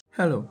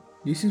Hello,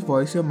 this is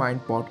Voice Your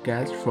Mind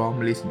podcast from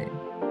Listening.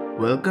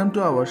 Welcome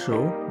to our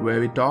show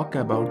where we talk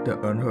about the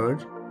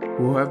unheard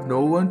who have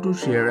no one to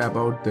share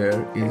about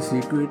their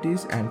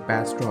insecurities and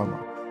past trauma,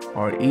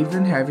 or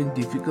even having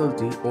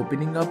difficulty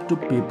opening up to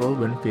people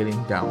when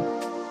feeling down.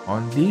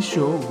 On this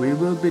show, we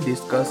will be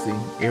discussing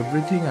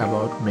everything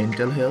about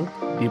mental health,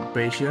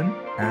 depression,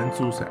 and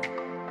suicide.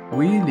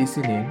 We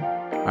listening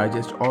are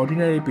just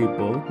ordinary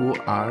people who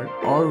are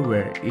or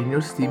were in your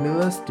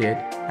similar state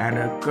and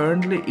are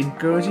currently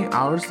encouraging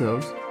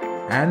ourselves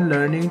and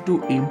learning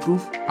to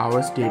improve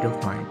our state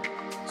of mind.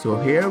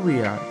 So here we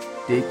are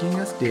taking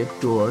a step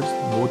towards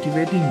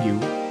motivating you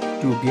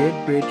to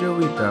get better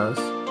with us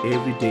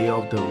every day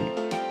of the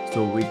week.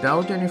 So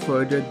without any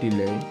further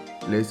delay,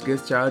 let's get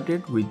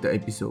started with the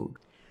episode.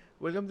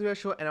 Welcome to the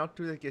show, and our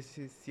today's guest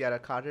is Ciara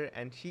Carter,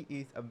 and she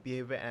is a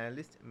behavior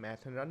analyst,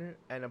 marathon runner,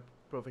 and a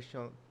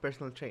professional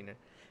personal trainer.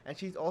 And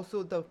she's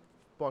also the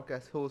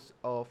podcast host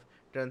of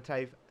Run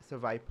Thrive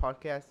Survive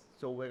podcast.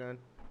 So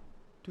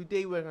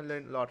today we're gonna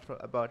learn a lot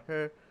about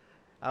her,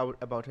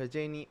 about her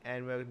journey,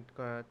 and we're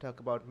gonna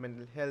talk about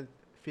mental health,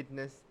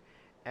 fitness,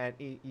 and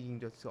eating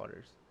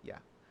disorders. Yeah.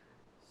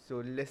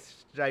 So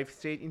let's dive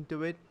straight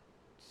into it.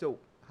 So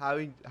how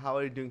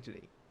are you doing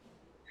today?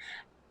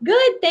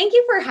 Good. Thank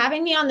you for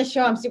having me on the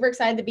show. I'm super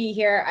excited to be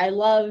here. I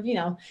love,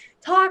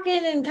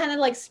 talking and kind of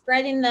like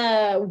spreading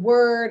the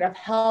word of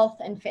health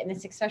and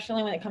fitness,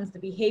 especially when it comes to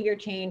behavior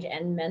change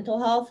and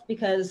mental health,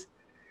 because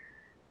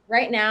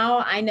right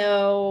now, I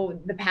know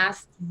the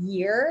past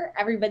year,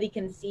 everybody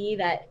can see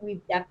that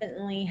we've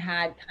definitely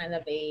had kind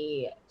of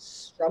a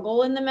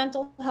struggle in the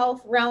mental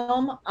health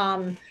realm.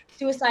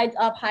 Suicide's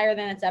up higher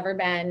than it's ever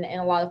been in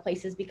a lot of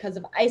places because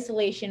of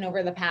isolation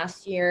over the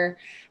past year.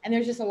 And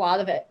there's just a lot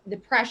of it,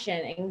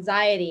 depression,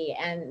 anxiety,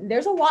 and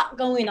there's a lot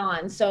going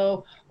on.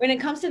 So when it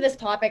comes to this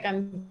topic,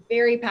 I'm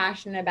very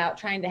passionate about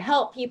trying to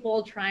help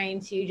people, trying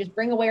to just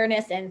bring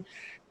awareness and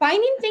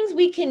finding things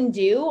we can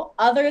do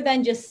other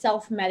than just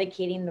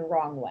self-medicating the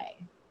wrong way.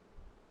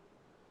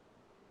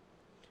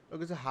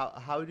 Okay, so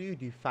how do you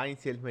define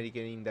self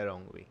medicating the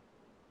wrong way?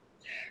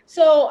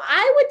 So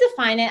I would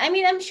define it. I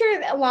mean, I'm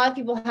sure a lot of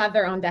people have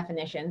their own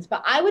definitions,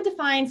 but I would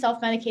define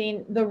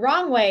self-medicating the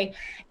wrong way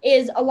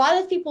is a lot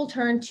of people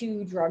turn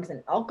to drugs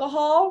and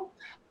alcohol,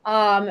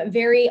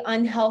 very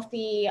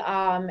unhealthy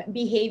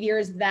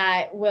behaviors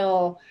that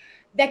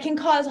can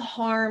cause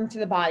harm to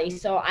the body.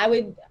 So I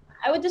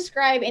would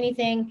describe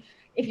anything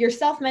if you're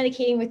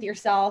self-medicating with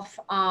yourself,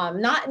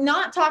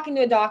 not talking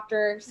to a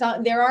doctor.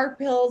 So there are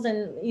pills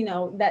and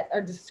that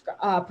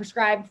are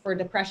prescribed for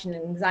depression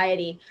and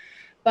anxiety,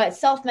 but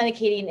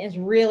self-medicating is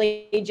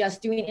really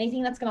just doing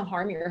anything that's going to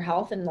harm your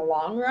health in the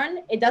long run.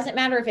 It doesn't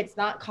matter if it's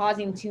not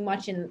causing too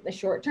much in the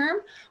short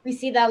term. We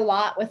see that a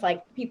lot with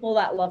like people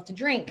that love to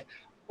drink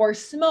or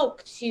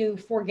smoke to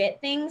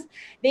forget things.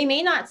 They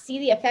may not see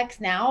the effects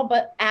now,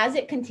 but as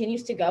it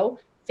continues to go,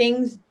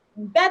 things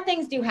bad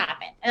things do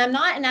happen. And I'm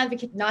not an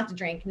advocate not to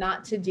drink,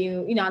 not to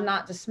do,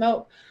 not to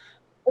smoke.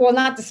 Well,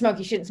 not to smoke,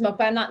 you shouldn't smoke,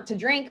 but I'm not to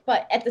drink.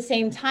 But at the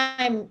same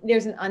time,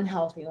 there's an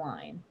unhealthy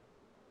line.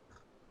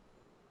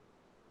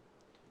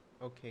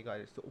 Okay, got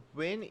it. So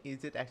when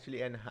is it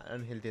actually an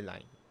unhealthy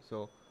line?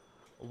 So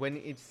when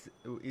is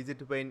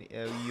it when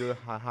you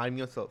harm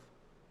yourself?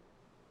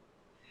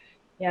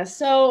 Yeah.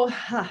 So,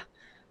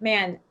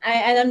 man,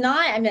 I'm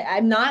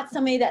not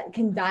somebody that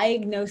can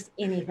diagnose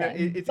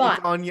anything, It's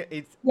but on your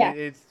yeah,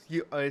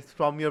 it's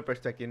from your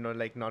perspective,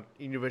 like not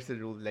universal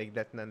rule. Like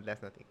that's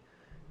nothing.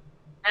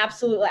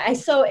 absolutely.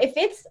 So if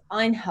it's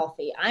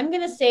unhealthy, I'm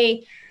gonna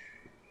say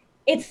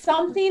it's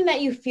something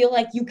that you feel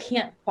like you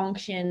can't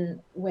function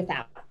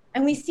without.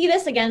 And we see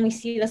this again. We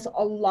see this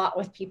a lot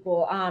with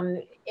people.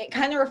 It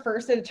kind of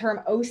refers to the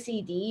term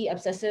OCD,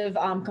 obsessive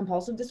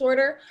compulsive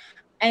disorder.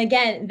 And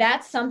again,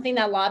 that's something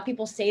that a lot of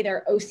people say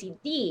they're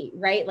OCD,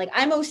 right? Like,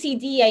 I'm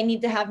OCD, I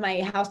need to have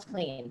my house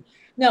clean.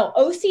 No,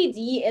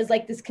 OCD is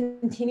like this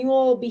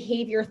continual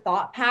behavior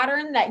thought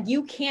pattern that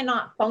you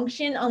cannot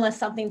function unless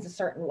something's a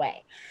certain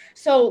way.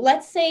 So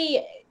let's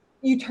say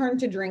you turn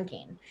to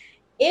drinking.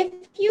 If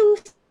you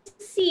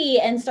see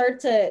and start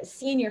to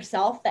see in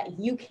yourself that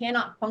you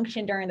cannot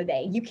function during the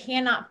day, you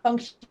cannot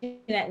function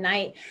at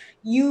night,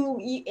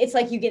 it's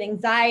like you get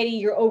anxiety,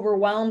 you're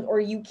overwhelmed,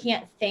 or you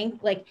can't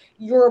think, like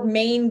your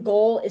main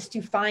goal is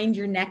to find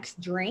your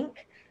next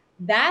drink,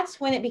 that's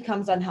when it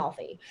becomes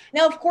unhealthy.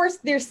 Now, of course,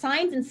 there's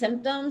signs and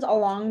symptoms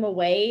along the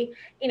way,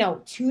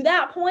 to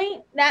that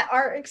point that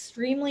are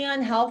extremely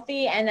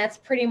unhealthy. And that's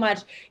pretty much,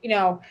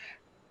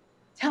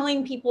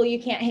 telling people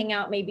you can't hang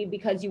out maybe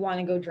because you want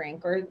to go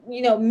drink, or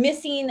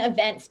missing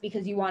events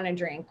because you want to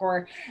drink,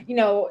 or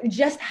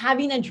just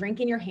having a drink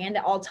in your hand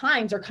at all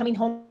times, or coming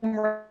home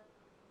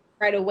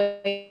right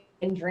away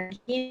and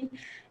drinking.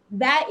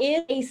 That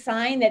is a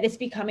sign that it's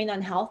becoming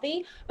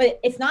unhealthy,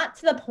 but it's not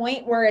to the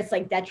point where it's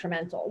like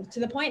detrimental. To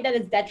the point that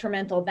it's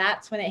detrimental,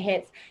 that's when it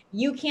hits.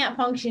 You can't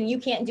function, you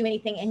can't do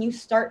anything, and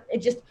it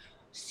just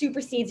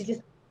supersedes, it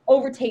just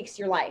overtakes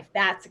your life.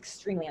 That's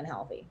extremely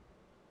unhealthy.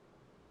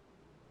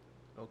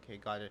 Okay,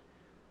 got it.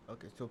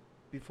 Okay, so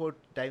before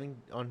diving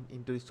on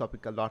into this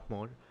topic a lot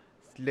more,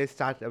 let's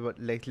talk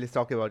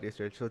about your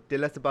story. So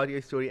tell us about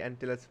your story and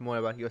tell us more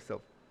about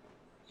yourself.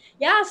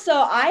 Yeah, so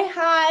I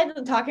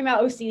had talking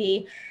about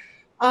OCD.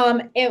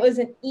 It was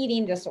an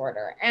eating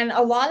disorder, and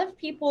a lot of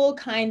people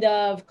kind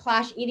of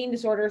clash eating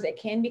disorders. It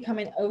can become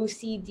an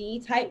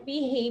OCD type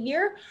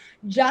behavior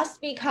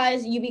just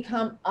because you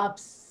become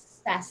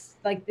obsessed.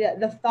 Like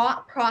the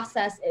thought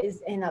process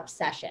is an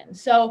obsession.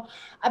 So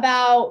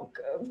about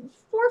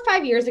 4 or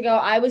 5 years ago,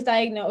 I was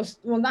diagnosed.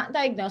 Well, not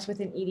diagnosed with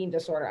an eating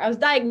disorder. I was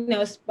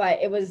diagnosed, but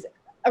it was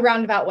a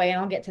roundabout way,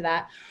 and I'll get to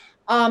that.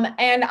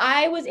 And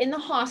I was in the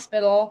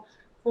hospital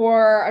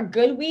for a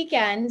good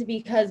weekend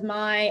because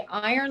my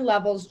iron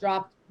levels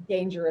dropped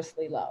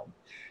dangerously low.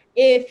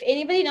 If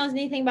anybody knows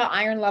anything about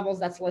iron levels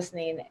that's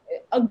listening,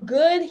 a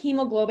good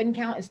hemoglobin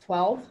count is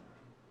 12.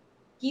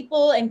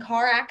 People in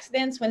car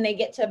accidents, when they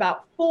get to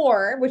about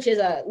 4, which is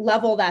a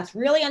level that's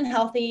really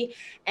unhealthy,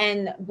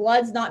 and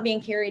blood's not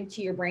being carried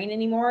to your brain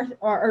anymore,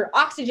 or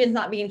oxygen's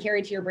not being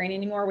carried to your brain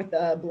anymore with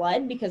the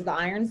blood because the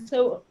iron's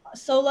so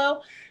low,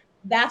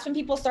 that's when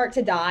people start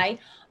to die.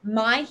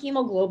 My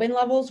hemoglobin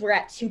levels were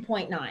at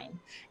 2.9.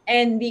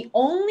 And the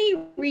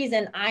only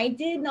reason I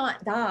did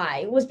not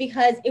die was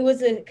because it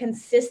was a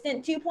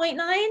consistent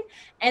 2.9.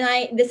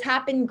 And this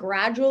happened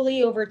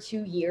gradually over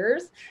 2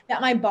 years,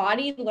 that my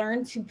body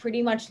learned to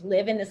pretty much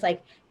live in this,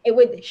 like, it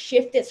would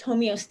shift its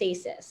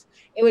homeostasis.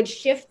 It would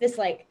shift this,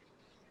 like,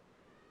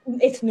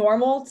 it's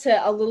normal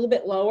to a little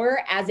bit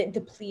lower as it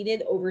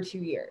depleted over 2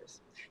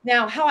 years.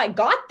 Now, how I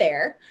got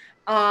there,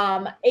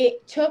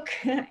 it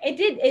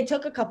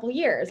took a couple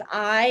years.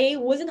 I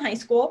was in high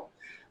school.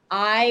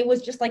 I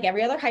was just like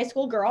every other high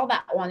school girl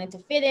that wanted to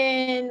fit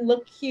in,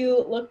 look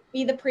cute,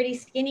 be the pretty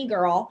skinny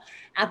girl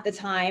at the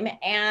time.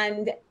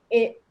 And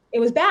it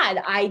was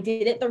bad. I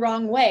did it the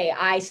wrong way.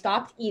 I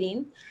stopped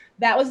eating.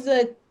 That was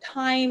the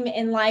time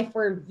in life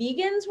where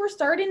vegans were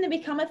starting to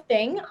become a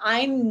thing.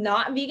 I'm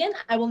not vegan.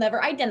 I will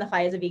never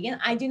identify as a vegan.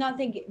 I do not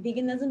think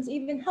veganism is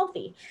even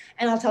healthy.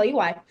 And I'll tell you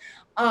why.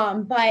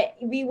 But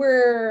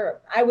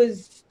I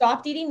was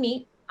stopped eating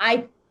meat.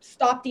 I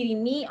stopped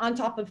eating meat on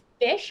top of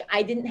fish.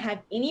 I didn't have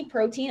any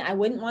protein.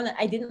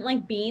 I didn't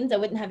like beans. I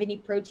wouldn't have any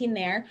protein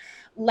there.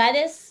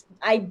 Lettuce,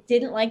 I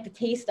didn't like the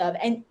taste of.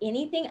 And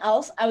anything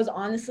else, I was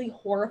honestly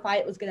horrified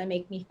it was going to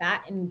make me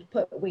fat and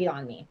put weight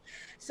on me.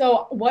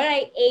 So what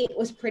I ate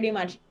was pretty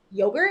much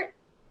yogurt,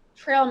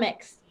 trail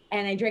mix,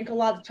 and I drank a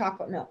lot of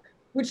chocolate milk,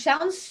 which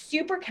sounds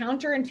super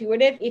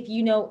counterintuitive if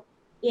you know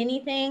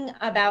anything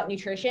about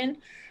nutrition.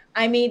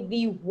 I made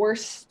the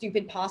worst,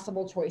 stupid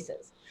possible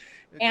choices.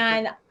 Okay, so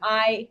And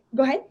I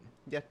go ahead.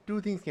 yeah,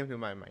 two things came to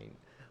my mind.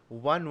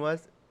 One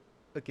was,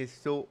 okay,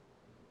 so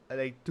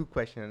like two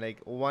questions, like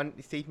one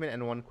statement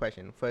and one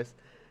question. First,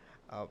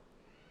 uh,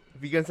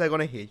 vegans are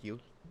gonna hate you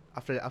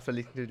after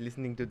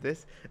listening to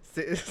this.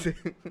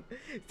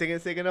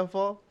 Second of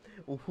all,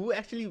 who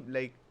actually,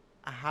 like,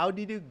 how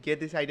did you get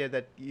this idea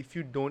that if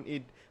you don't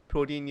eat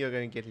protein you're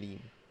gonna get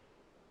lean?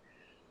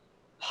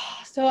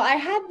 So I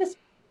had this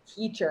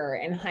teacher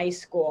in high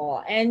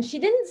school, and she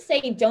didn't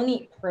say don't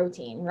eat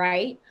protein,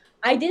 right?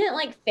 I didn't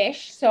like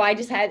fish, so I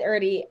just had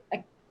already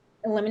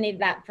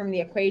eliminated that from the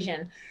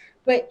equation.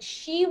 But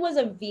she was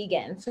a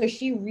vegan, so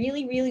she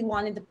really, really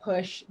wanted to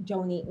push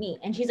don't eat meat.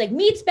 And she's like,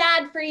 meat's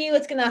bad for you.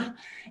 It's gonna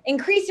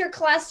increase your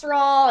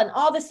cholesterol and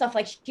all this stuff.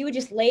 Like, she would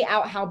just lay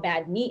out how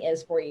bad meat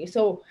is for you.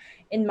 So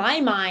in my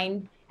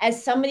mind,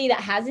 as somebody that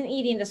has an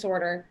eating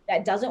disorder,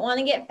 that doesn't want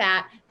to get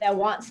fat, that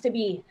wants to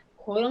be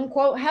quote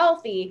unquote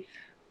healthy,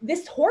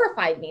 this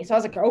horrified me. So I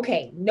was like,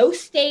 okay, no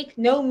steak,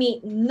 no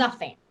meat,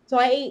 nothing. So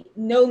I ate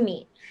no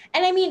meat.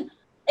 And I mean,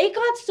 it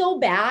got so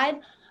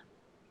bad.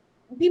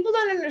 People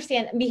don't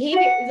understand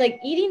behavior,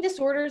 like eating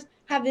disorders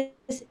have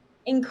this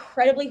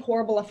incredibly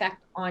horrible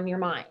effect on your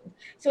mind.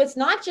 So it's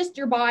not just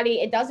your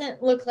body. It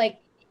doesn't look like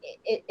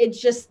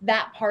it's just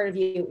that part of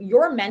you.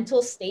 Your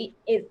mental state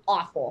is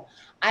awful.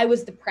 I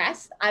was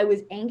depressed, I was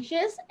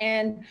anxious,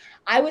 and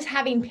I was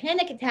having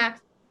panic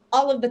attacks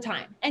all of the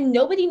time, and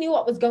nobody knew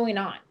what was going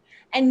on,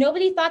 and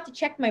nobody thought to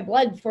check my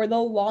blood for the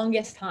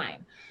longest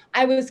time.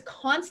 I was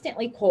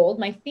constantly cold.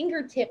 My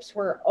fingertips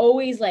were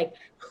always like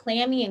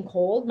clammy and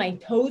cold. My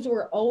toes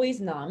were always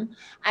numb.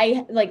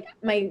 I like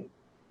my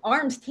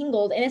arms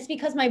tingled, and it's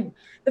because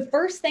the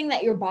first thing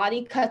that your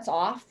body cuts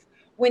off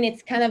when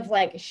it's kind of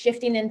like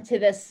shifting into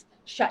this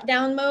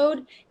shutdown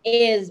mode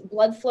is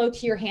blood flow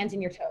to your hands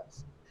and your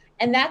toes.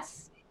 And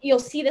you'll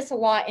see this a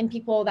lot in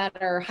people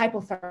that are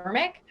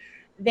hypothermic.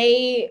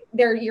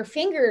 Your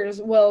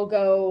fingers will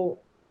go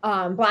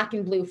black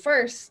and blue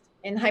first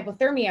in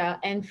hypothermia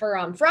and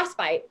for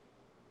frostbite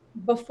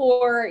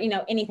before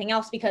anything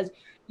else, because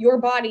your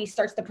body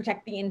starts to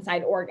protect the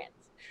inside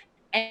organs.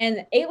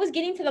 And it was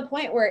getting to the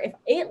point where if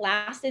it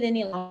lasted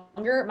any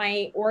longer,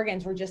 my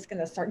organs were just going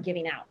to start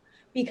giving out,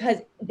 because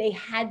they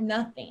had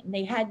nothing.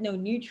 They had no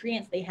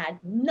nutrients. They had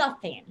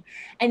nothing.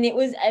 And it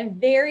was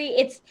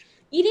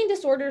eating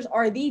disorders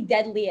are the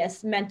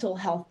deadliest mental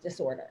health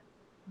disorder.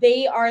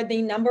 They are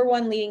the number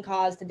one leading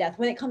cause to death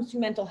when it comes to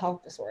mental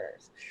health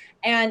disorders.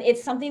 And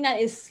it's something that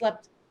is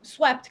slept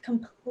swept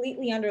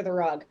completely under the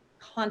rug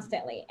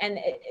constantly. And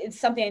it's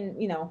something,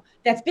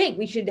 that's big.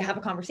 We should have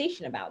a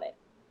conversation about it.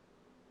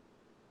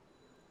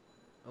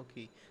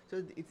 Okay,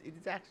 so it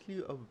is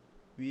actually a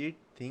weird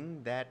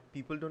thing that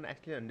people don't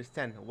actually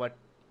understand what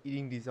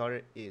eating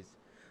disorder is.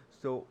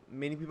 So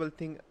many people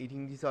think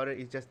eating disorder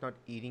is just not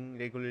eating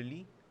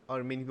regularly,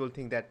 or many people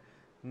think that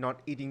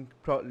not eating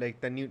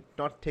like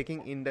not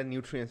taking in the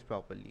nutrients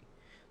properly.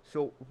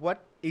 So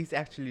what is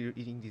actually your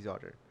eating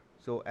disorder?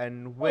 So,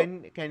 and Oh,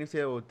 when can you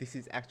say, oh, this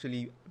is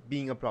actually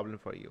being a problem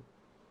for you?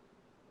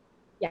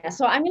 yeah.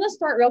 So I'm going to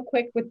start real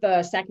quick with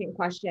the second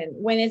question.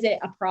 When is it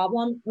a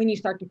problem? When you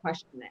start to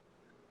question it.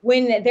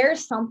 When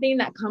there's something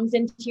that comes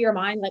into your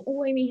mind, like,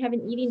 oh, I may have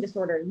an eating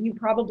disorder, you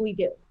probably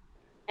do.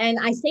 And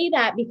I say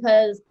that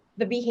because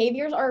the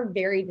behaviors are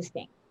very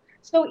distinct.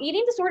 So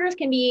eating disorders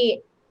can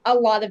be a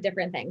lot of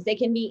different things. They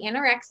can be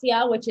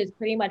anorexia, which is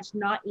pretty much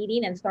not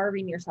eating and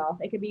starving yourself.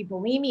 It could be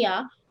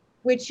bulimia,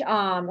 which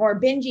or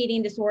binge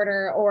eating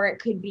disorder, or it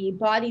could be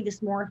body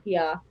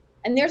dysmorphia.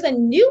 And there's a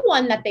new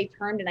one that they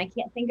termed, and I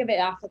can't think of it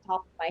off the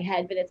top of my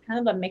head, but it's kind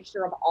of a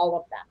mixture of all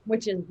of them,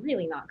 which is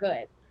really not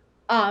good.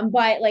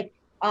 But like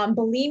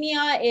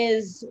bulimia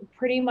is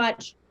pretty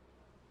much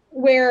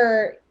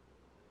where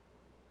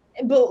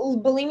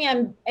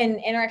bulimia and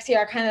anorexia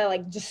are kind of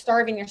like just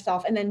starving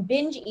yourself, and then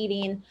binge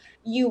eating,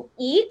 you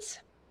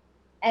eat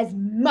as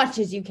much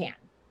as you can,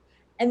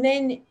 and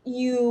then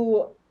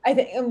I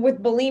think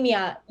with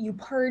bulimia you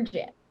purge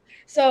it.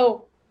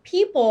 So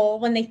people,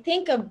 when they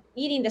think of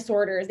eating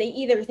disorders, they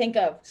either think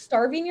of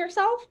starving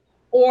yourself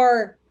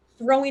or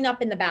throwing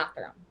up in the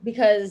bathroom,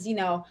 because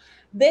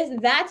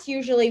that's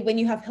usually when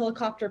you have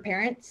helicopter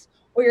parents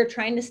or you're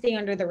trying to stay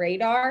under the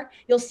radar.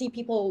 You'll see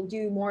people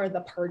do more of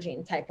the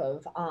purging type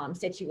of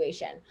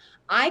situation.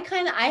 I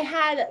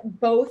had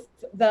both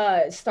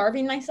the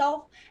starving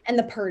myself and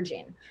the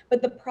purging,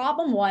 but the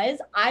problem was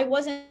I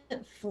wasn't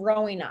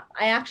throwing up.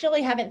 I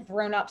actually haven't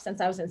thrown up since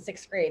I was in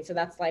sixth grade. So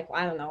that's like,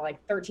 I don't know, like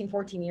 13,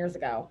 14 years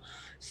ago.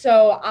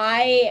 So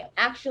I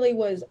actually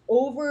was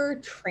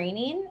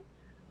overtraining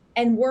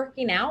and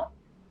working out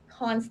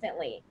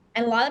constantly.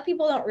 And a lot of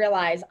people don't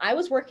realize I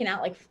was working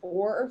out like 4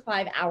 or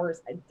 5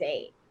 hours a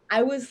day.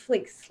 I was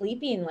like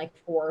sleeping like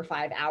 4 or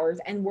 5 hours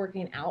and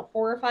working out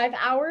 4 or 5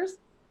 hours.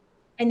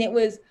 And it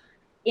was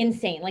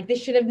insane. Like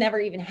this should have never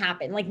even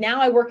happened. Like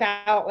now I work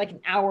out like an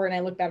hour and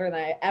I look better than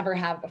I ever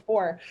have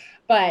before.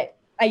 But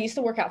I used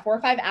to work out 4 or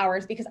 5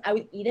 hours because I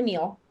would eat a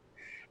meal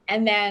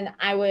and then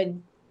I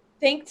would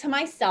think to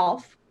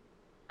myself,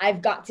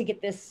 I've got to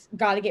get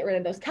rid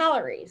of those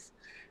calories.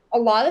 A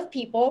lot of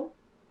people,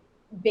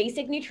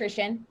 basic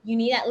nutrition, you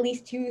need at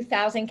least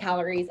 2,000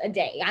 calories a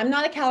day. I'm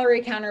not a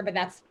calorie counter, but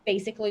that's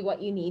basically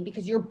what you need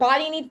because your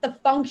body needs to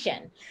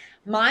function.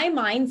 My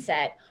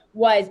mindset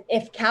was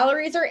if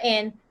calories are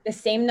in, the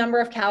same number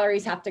of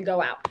calories have to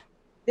go out.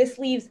 This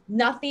leaves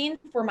nothing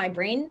for my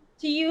brain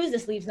to use.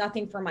 This leaves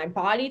nothing for my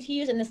body to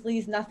use. And this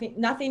leaves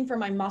nothing for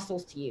my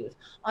muscles to use.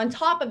 On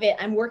top of it,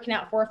 I'm working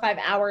out 4 or 5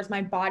 hours.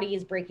 My body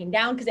is breaking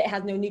down because it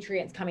has no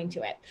nutrients coming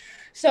to it.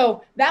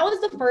 So that was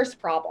the first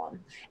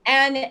problem.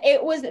 And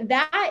it was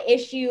that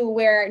issue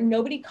where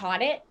nobody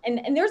caught it.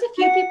 And there's a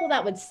few people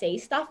that would say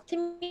stuff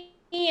to me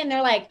and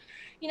they're like,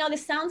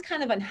 this sounds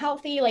kind of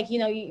unhealthy. Like,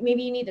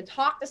 maybe you need to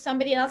talk to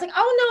somebody. And I was like,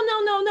 oh,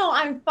 no, no, no, no,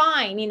 I'm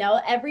fine.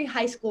 Every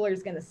high schooler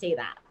is going to say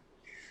that.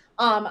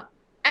 Um,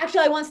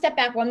 Actually, I want to step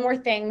back one more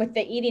thing with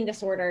the eating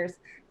disorders.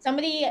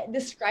 Somebody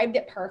described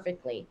it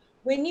perfectly.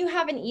 When you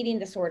have an eating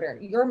disorder,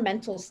 your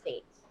mental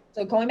state,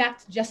 so going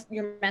back to just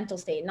your mental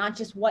state, not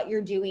just what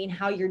you're doing,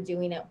 how you're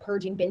doing it,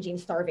 purging, binging,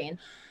 starving,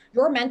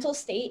 your mental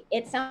state,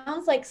 it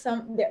sounds like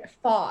some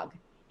fog.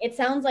 It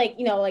sounds like,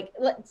 like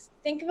let's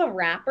think of a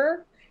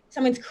rapper.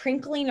 Someone's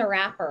crinkling a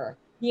wrapper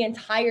the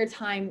entire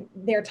time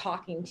they're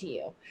talking to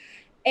you,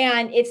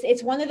 and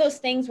it's one of those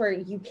things where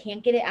you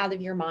can't get it out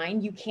of your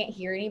mind, you can't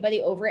hear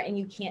anybody over it, and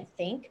you can't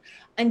think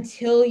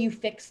until you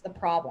fix the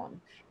problem.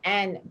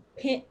 And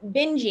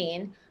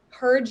binging,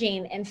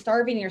 purging, and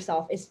starving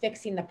yourself is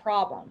fixing the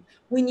problem.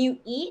 When you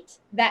eat,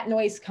 that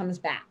noise comes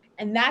back,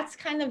 and that's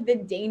kind of the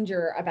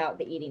danger about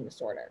the eating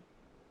disorder.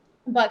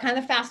 But kind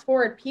of fast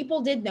forward,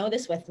 people did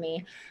notice with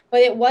me,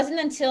 but it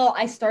wasn't until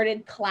I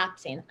started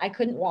collapsing. I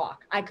couldn't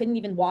walk. I couldn't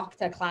even walk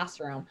to a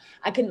classroom.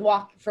 I couldn't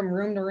walk from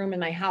room to room in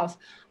my house.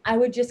 I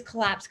would just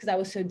collapse because I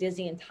was so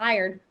dizzy and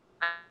tired.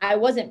 I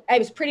was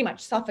pretty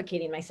much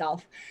suffocating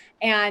myself.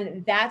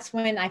 And that's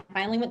when I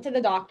finally went to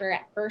the doctor.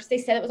 At first, they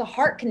said it was a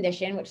heart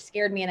condition, which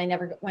scared me, and I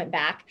never went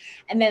back.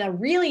 And then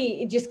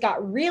it just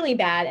got really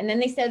bad. And then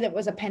they said it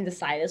was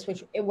appendicitis,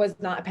 which it was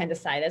not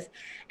appendicitis.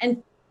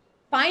 And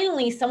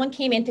finally someone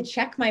came in to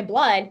check my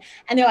blood,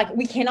 and they're like,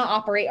 we cannot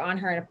operate on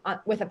her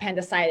with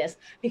appendicitis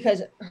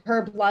because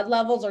her blood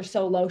levels are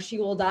so low, she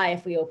will die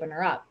if we open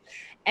her up.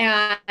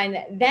 And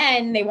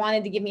then they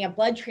wanted to give me a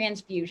blood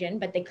transfusion,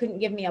 but they couldn't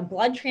give me a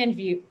blood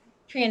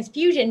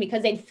transfusion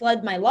because they'd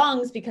flood my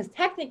lungs, because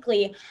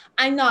technically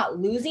I'm not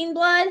losing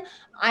blood.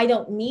 I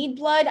don't need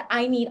blood.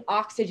 I need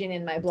oxygen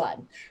in my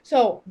blood.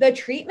 So the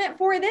treatment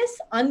for this,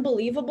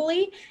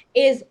 unbelievably,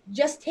 is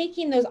just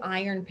taking those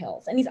iron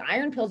pills. And these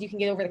iron pills you can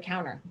get over the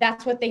counter.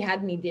 That's what they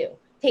had me do.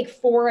 Take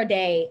 4 a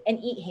day and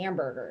eat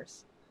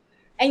hamburgers.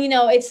 And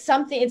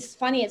it's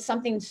funny, it's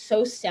something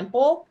so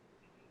simple.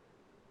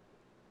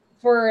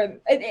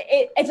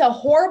 It's a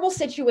horrible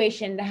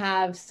situation to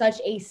have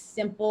such a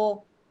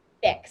simple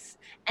fix.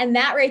 And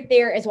that right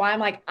there is why I'm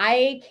like,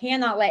 I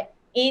cannot let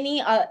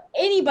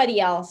anybody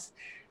else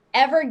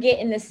ever get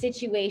in this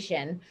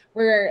situation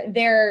where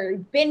they're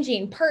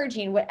binging,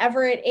 purging,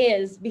 whatever it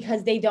is,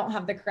 because they don't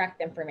have the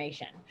correct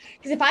information.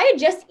 Because if I had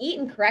just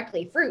eaten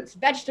correctly, fruits,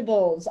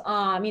 vegetables,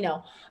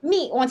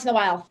 meat once in a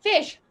while,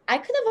 fish, I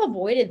could have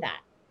avoided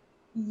that.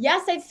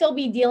 Yes, I'd still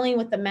be dealing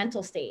with the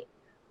mental state,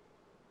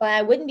 but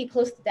I wouldn't be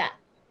close to death.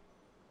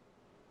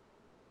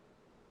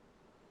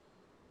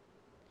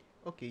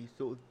 Okay,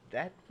 so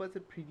that was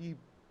a pretty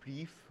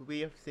brief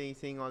way of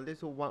saying all this.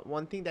 So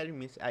one thing that you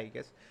missed, I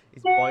guess,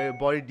 is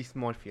body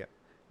dysmorphia.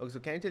 Okay, so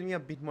can you tell me a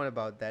bit more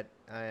about that?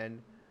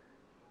 And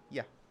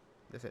yeah,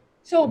 that's it.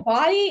 So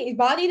body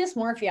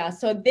dysmorphia.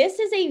 So this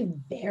is a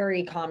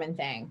very common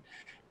thing.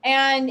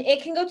 And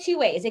it can go two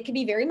ways. It can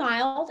be very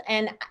mild,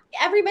 and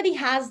everybody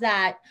has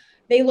that.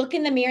 They look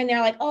in the mirror and they're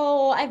like,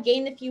 "Oh, I've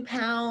gained a few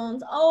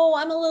pounds. Oh,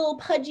 I'm a little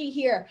pudgy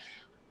here."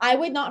 I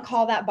would not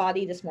call that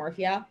body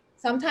dysmorphia.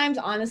 Sometimes,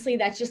 honestly,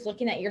 that's just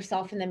looking at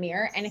yourself in the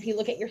mirror. And if you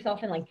look at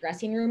yourself in like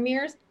dressing room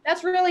mirrors,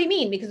 that's really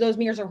mean because those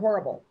mirrors are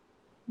horrible.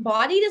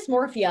 Body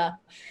dysmorphia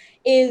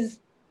is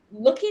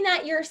looking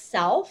at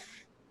yourself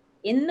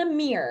in the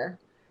mirror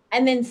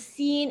and then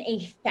seeing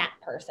a fat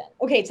person.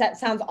 Okay, so that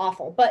sounds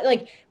awful, but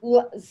like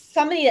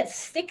somebody that's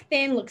sick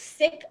thin, looks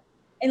sick,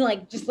 and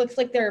like just looks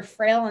like they're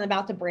frail and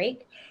about to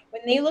break.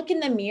 When they look in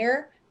the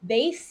mirror,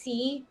 they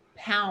see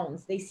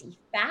pounds, they see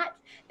fat,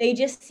 they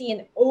just see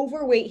an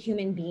overweight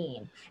human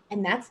being.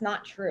 And that's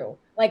not true.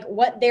 Like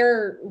what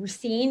they're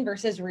seeing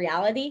versus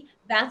reality,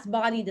 that's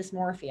body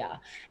dysmorphia.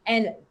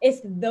 And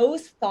it's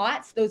those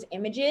thoughts, those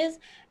images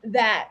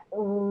that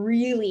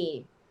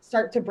really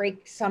start to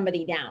break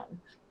somebody down.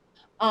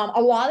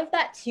 A lot of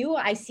that too,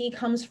 I see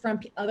comes from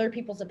other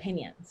people's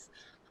opinions.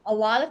 A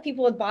lot of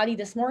people with body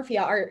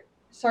dysmorphia are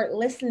start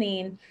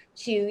listening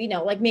to,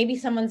 like maybe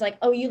someone's like,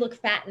 "Oh, you look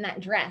fat in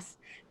that dress."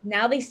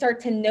 Now they start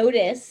to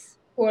notice,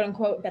 quote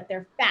unquote, that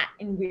they're fat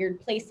in weird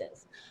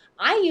places.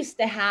 I used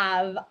to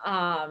have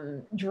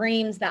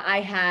dreams that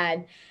I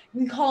had,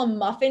 we call them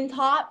muffin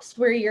tops,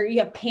 where you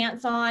have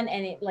pants on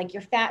and it like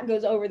your fat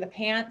goes over the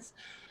pants.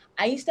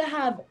 I used to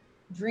have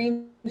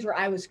dreams where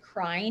I was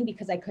crying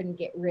because I couldn't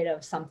get rid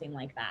of something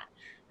like that.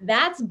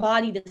 That's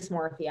body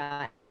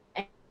dysmorphia.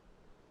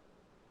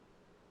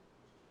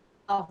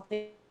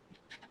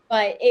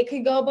 But it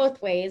could go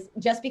both ways.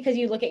 Just because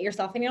you look at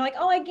yourself and you're like,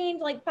 "Oh, I gained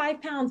like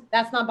 5 pounds,"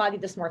 that's not body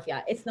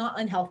dysmorphia. It's not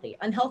unhealthy.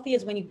 Unhealthy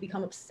is when you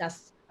become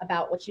obsessed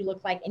about what you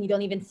look like and you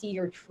don't even see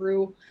your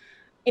true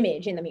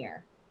image in the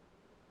mirror.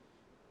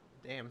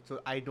 Damn, so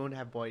I don't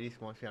have body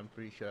dysmorphia. I'm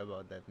pretty sure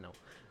about that now.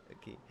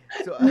 Okay,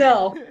 so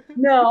No,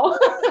 no.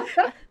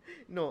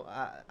 no,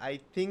 I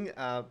think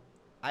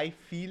I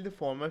feel the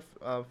former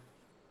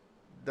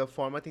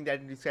thing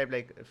that you described,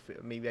 like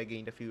maybe I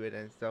gained a few weight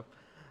and stuff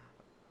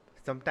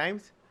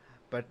sometimes,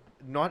 but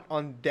not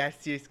on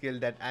that serious scale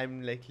that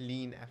I'm like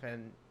lean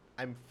and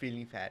I'm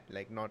feeling fat,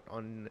 like not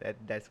on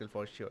that scale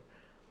for sure.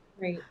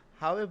 Right.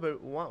 However,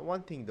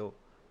 one thing though,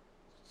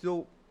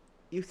 so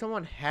if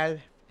someone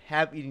have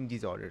eating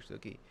disorders,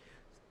 okay,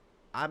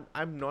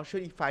 I'm not sure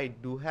if I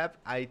do have.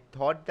 I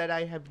thought that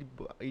I have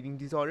eating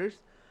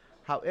disorders.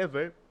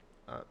 However,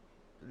 uh,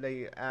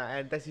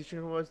 and the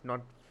situation was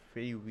not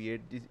very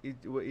weird.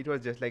 It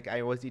was just like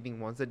I was eating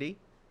once a day,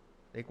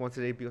 like once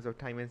a day because of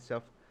time and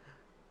stuff,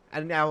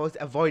 and I was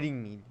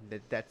avoiding meal.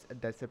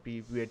 That's a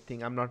pretty weird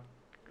thing. I'm not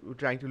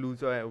trying to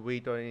lose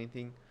weight or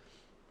anything.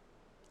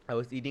 I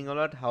was eating a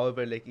lot.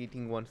 However, like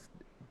eating once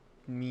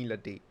meal a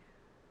day.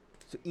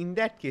 So in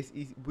that case,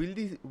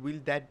 will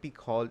that be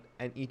called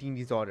an eating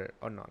disorder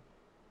or not?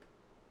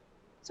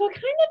 So it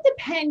kind of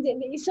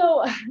depends.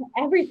 So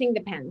everything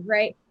depends,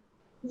 right?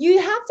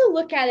 You have to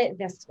look at it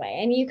this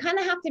way, and you kind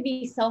of have to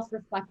be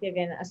self-reflective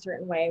in a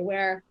certain way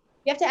where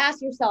you have to ask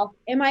yourself,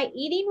 am I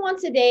eating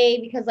once a day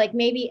because like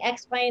maybe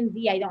X, Y, and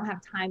Z, I don't have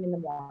time in the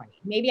morning.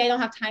 Maybe I don't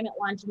have time at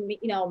lunch.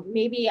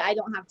 Maybe I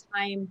don't have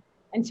time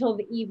until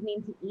the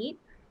evening to eat.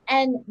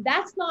 And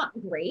that's not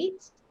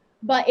great.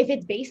 But if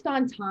it's based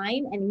on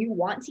time and you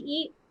want to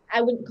eat,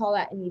 I wouldn't call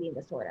that an eating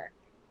disorder.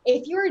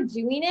 If you're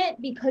doing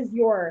it because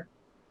you're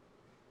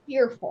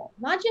fearful,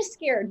 not just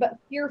scared, but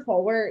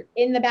fearful, where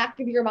in the back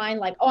of your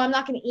mind, like, "Oh, I'm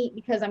not going to eat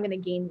because I'm going to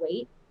gain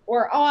weight,"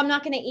 or, "Oh, I'm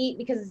not going to eat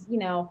because,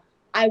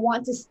 I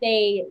want to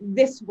stay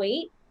this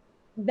weight."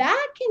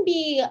 That can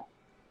be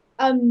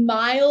a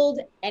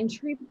mild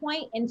entry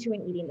point into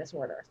an eating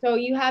disorder. So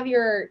you have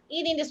your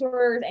eating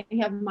disorders and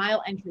you have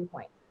mild entry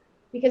point.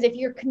 Because if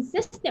you're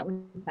consistent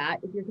with that,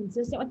 if you're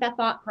consistent with that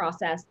thought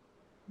process,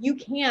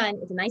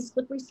 it's a nice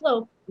slippery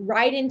slope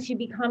right into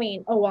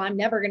becoming, oh, well, I'm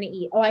never going to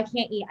eat. Oh, I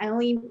can't eat. I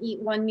only eat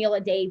one meal a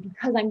day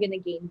because I'm going to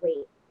gain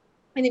weight.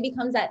 And it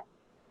becomes that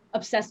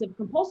obsessive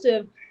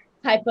compulsive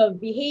type of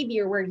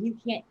behavior where you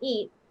can't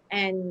eat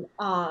and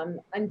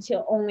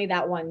until only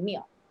that one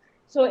meal.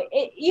 So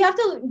you have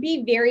to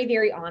be very,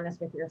 very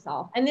honest with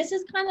yourself. And this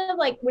is kind of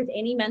like with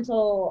any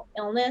mental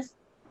illness,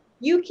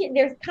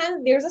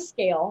 there's a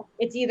scale.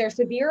 It's either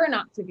severe or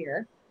not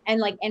severe, and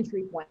like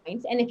entry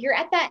points. And if you're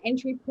at that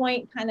entry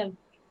point, kind of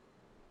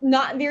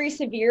not very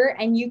severe,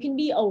 and you can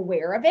be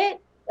aware of it,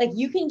 like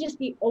you can just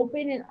be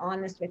open and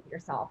honest with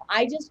yourself.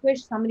 I just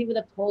wish somebody would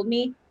have told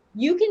me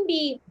you can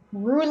be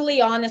brutally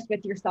honest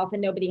with yourself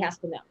and nobody has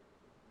to know.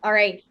 All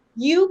right.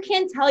 You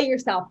can tell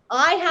yourself,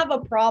 I have a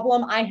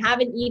problem, I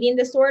have an eating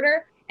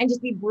disorder, and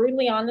just be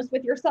brutally honest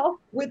with yourself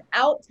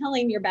without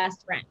telling your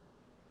best friend.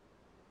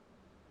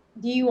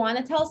 Do you want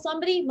to tell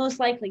somebody? Most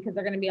likely, because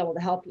they're going to be able to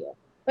help you.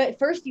 But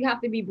first, you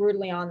have to be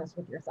brutally honest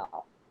with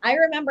yourself. I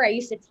remember I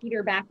used to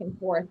teeter back and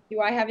forth. Do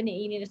I have an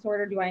eating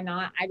disorder? Do I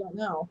not? I don't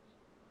know.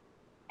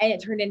 And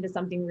it turned into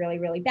something really,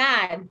 really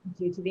bad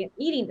due to the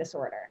eating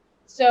disorder.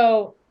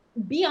 So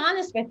be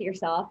honest with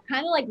yourself,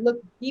 kind of like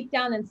look deep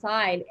down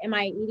inside. Am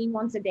I eating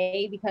once a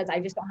day because I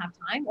just don't have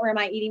time? Or am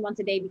I eating once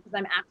a day because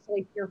I'm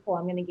actually fearful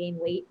I'm going to gain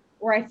weight?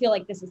 Or I feel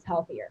like this is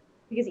healthier?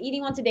 Because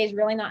eating once a day is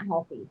really not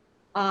healthy.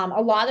 A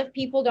lot of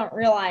people don't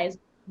realize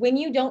when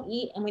you don't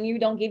eat and when you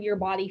don't give your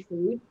body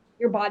food,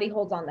 your body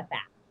holds on the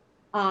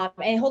fat.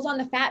 And it holds on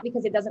the fat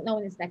because it doesn't know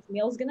when its next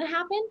meal is going to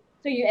happen.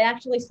 So it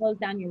actually slows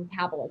down your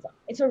metabolism.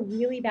 It's a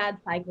really bad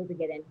cycle to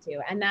get into.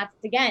 And that's,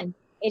 again,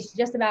 it's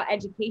just about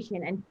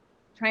education and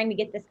trying to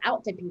get this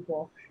out to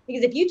people.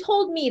 Because if you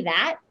told me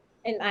that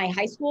in my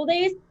high school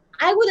days,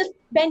 I would have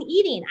been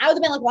eating. I would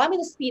have been like, well, I'm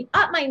going to speed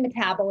up my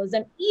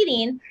metabolism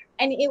eating,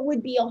 and it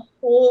would be a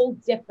whole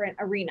different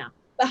arena.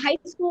 But high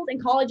schools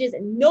and colleges,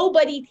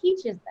 nobody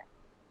teaches them.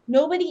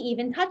 Nobody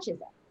even touches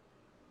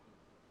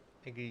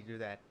it. Agree to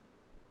that.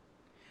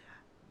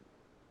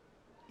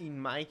 In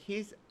my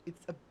case,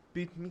 it's a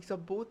bit mix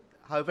of both.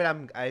 However,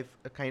 I've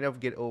kind of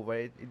get over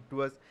it. It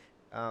was,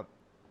 uh,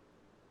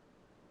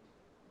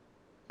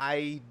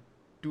 I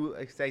do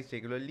exercise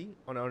regularly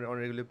on a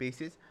regular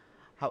basis.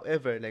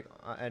 However, like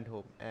at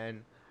home,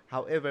 and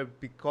however,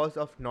 because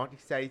of not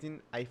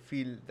exercising, I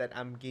feel that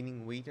I'm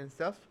gaining weight and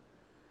stuff.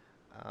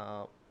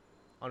 Uh,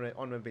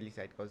 on my belly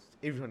side, because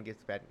everyone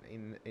gets fat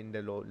in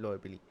the lower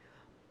belly.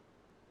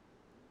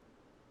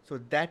 So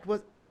that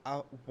was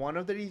one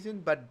of the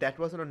reasons, but that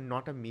was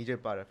not a major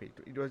part of it.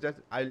 It was just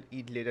I'll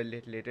eat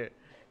later,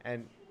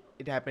 and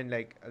it happened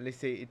like let's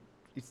say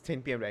it's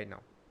 10 p.m. right now.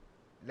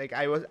 Like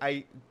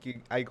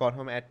I got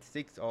home at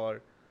 6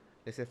 or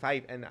let's say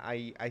 5, and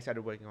I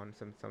started working on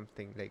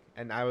something like,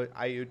 and I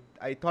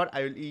thought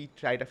I will eat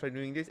right after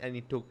doing this, and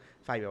it took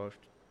 5 hours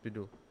to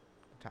do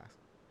the task.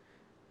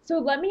 So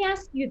let me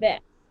ask you this.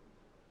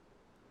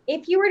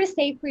 If you were to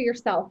say for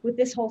yourself with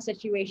this whole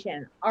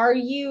situation, are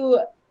you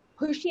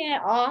pushing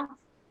it off?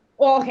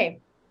 Well, okay.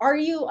 Are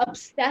you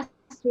obsessed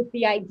with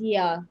the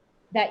idea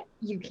that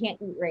you can't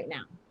eat right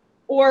now?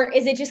 Or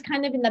is it just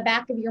kind of in the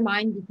back of your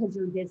mind because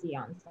you're busy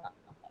on something?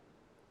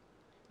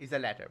 It's the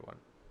latter one.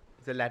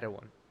 It's the latter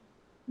one.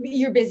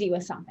 You're busy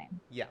with something.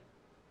 Yeah.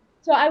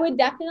 So I would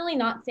definitely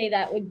not say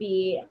that would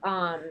be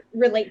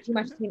relate too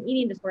much to an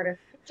eating disorder.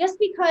 Just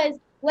because,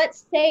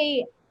 let's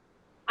say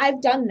I've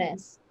done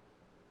this.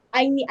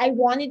 I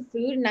wanted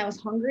food and I was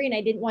hungry and I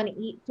didn't want to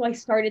eat, so I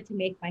started to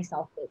make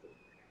myself busy.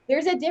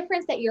 There's a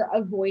difference that you're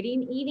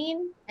avoiding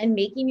eating and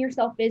making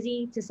yourself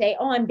busy to say,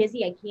 "Oh, I'm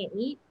busy, I can't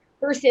eat,"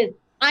 versus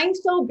I'm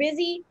so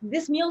busy,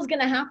 this meal's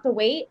going to have to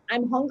wait.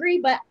 I'm hungry,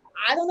 but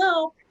I don't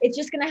know, it's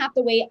just going to have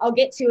to wait. I'll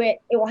get to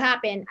it. It will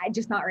happen. I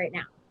just not right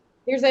now.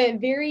 There's a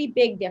very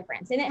big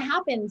difference, and it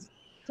happens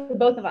to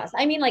both of us.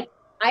 I mean, like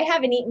I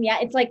haven't eaten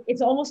yet. It's like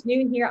it's almost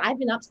noon here. I've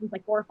been up since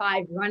like 4 or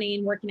 5,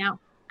 running, working out.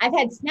 I've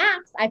had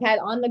snacks, I've had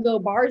on the go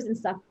bars and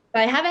stuff,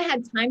 but I haven't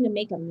had time to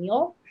make a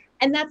meal.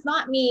 And that's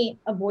not me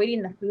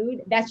avoiding the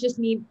food. That's just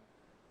me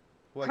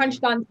Working.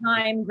 crunched on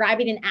time,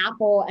 grabbing an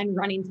apple and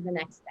running to the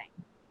next thing.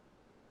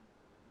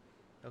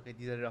 Okay,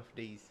 these are rough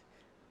days,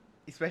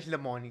 especially the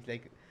mornings.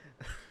 Like,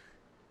 I'm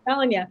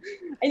telling you.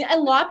 And a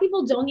lot of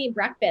people don't eat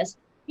breakfast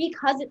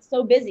because it's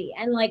so busy.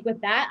 And like with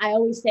that, I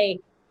always say,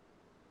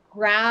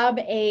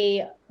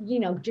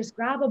 just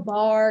grab a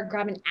bar,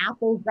 grab an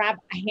apple, grab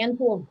a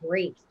handful of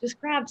grapes,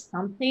 just grab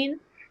something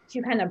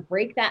to kind of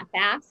break that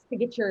fast to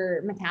get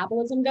your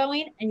metabolism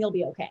going, and you'll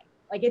be okay.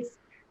 Like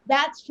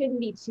that shouldn't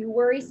be too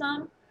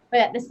worrisome. But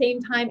at the same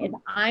time, if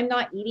I'm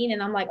not eating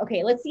and I'm like,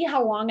 okay, let's see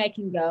how long I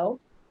can go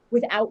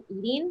without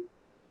eating,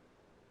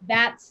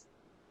 that's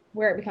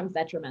where it becomes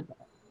detrimental.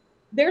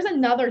 There's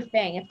another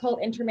thing, it's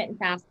called intermittent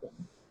fasting.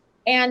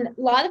 And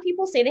a lot of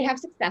people say they have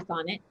success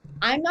on it.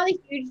 I'm not a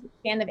huge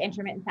fan of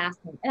intermittent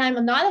fasting. And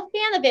I'm not a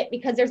fan of it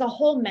because there's a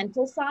whole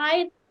mental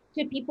side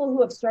to people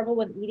who have struggled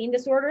with eating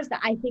disorders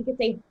that I think it's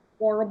a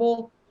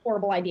horrible,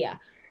 horrible idea.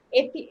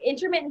 If the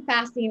intermittent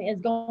fasting is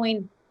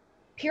going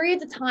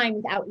periods of time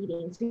without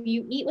eating. So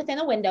you eat within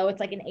a window, it's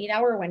like an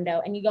 8-hour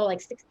window, and you go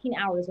like 16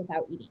 hours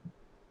without eating.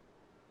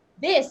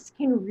 This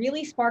can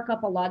really spark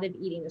up a lot of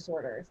eating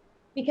disorders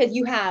because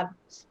you have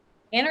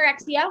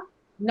anorexia,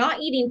 not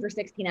eating for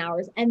 16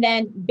 hours, and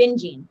then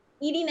binging,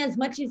 eating as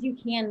much as you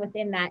can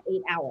within that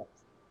 8 hours.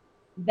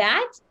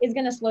 That is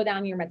going to slow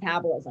down your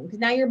metabolism because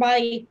now your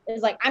body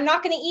is like, I'm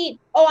not going to eat.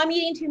 Oh, I'm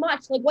eating too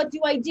much. Like, what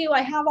do?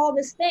 I have all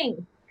this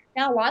thing.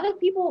 Now, a lot of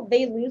people,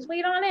 they lose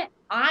weight on it.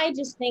 I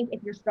just think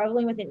if you're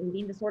struggling with an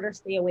eating disorder,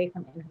 stay away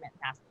from intermittent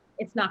fasting.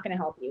 It's not going to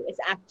help you. It's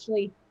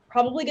actually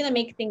probably going to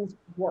make things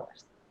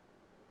worse.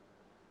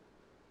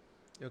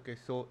 Okay,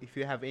 so if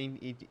you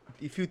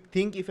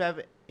think if you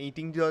have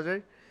eating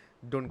disorder,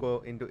 don't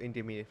go into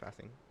intermediate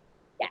fasting.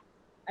 Yeah,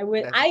 I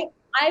would. That's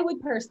I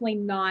would personally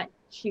not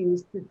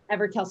choose to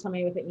ever tell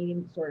somebody with an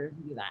eating disorder to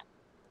do that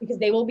because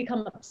they will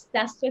become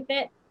obsessed with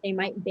it. They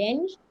might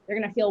binge. They're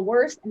going to feel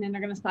worse, and then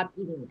they're going to stop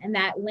eating. And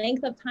that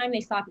length of time they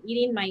stop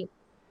eating might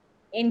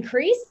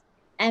increase,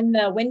 and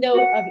the window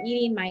of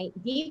eating might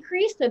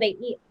decrease. So they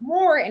eat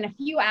more in a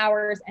few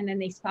hours, and then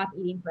they stop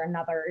eating for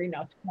another,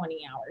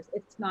 20 hours.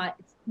 It's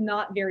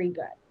not very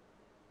good.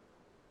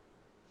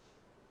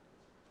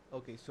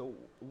 okay. So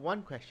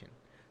one question.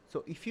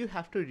 So if you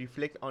have to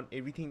reflect on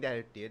everything that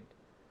it did,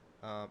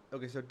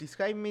 okay. So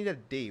describe me the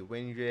day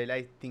when you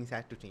realized things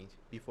had to change.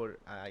 Before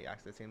I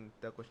ask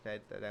the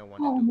question that I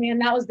wanted Oh to. man,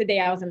 that was the day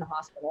I was in the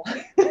hospital.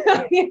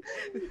 So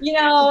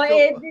There's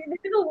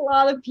a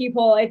lot of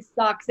people. It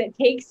sucks. It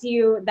takes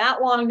you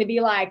that long to be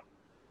like,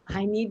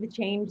 I need to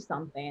change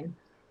something.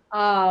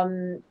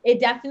 It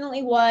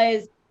definitely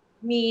was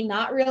me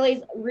not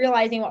really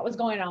realizing what was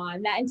going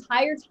on. That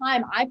entire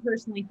time, I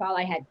personally thought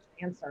I had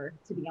cancer,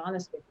 to be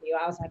honest with you.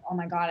 I was like, oh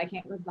my God, I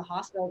can't go to the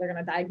hospital. They're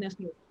going to diagnose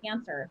me with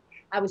cancer.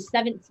 I was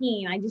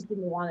 17. I just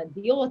didn't want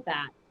to deal with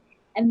that.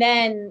 And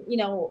then,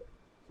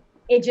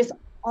 it just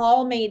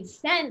all made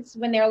sense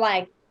when they're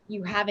like,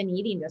 you have an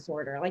eating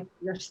disorder, like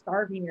you're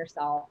starving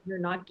yourself, you're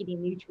not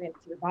getting nutrients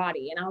to your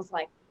body. And I was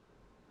like,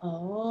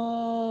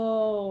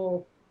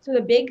 oh. So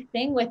the big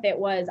thing with it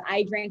was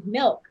I drank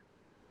milk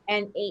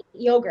and ate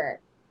yogurt.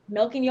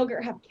 Milk and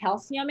yogurt have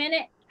calcium in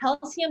it.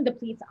 Calcium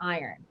depletes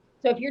iron.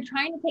 So if you're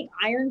trying to take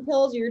iron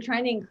pills or you're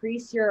trying to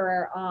increase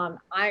your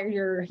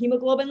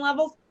hemoglobin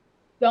levels,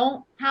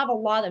 don't have a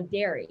lot of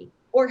dairy,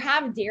 or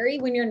have dairy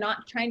when you're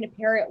not trying to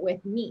pair it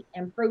with meat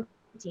and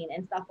protein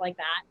and stuff like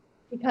that,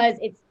 because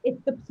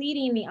it's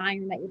depleting the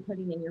iron that you're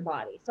putting in your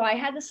body. So I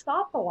had to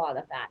stop a lot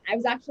of that. I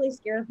was actually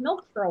scared of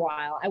milk for a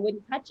while. I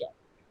wouldn't touch it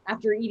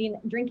after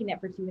drinking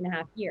it for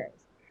 2.5 years.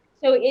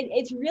 So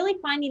it's really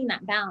finding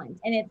that balance.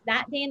 And it's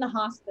that day in the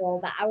hospital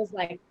that I was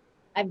like,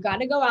 I've got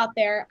to go out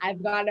there.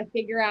 I've got to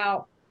figure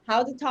out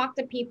how to talk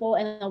to people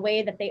in a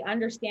way that they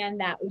understand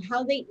that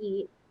how they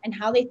eat and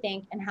how they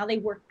think and how they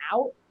work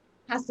out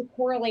has to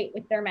correlate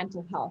with their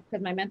mental health,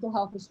 because my mental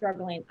health was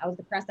struggling. I was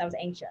depressed. I was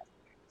anxious.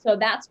 So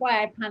that's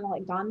why I've kind of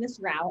like gone this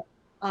route.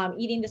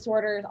 Eating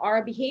disorders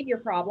are a behavior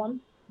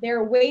problem.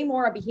 They're way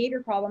more a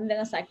behavior problem than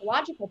a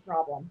psychological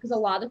problem, because a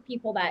lot of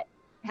people that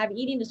have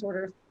eating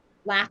disorders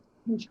lack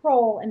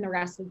control in the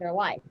rest of their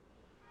life.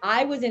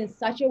 I was in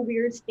such a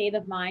weird state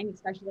of mind,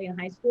 especially in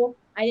high school.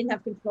 I didn't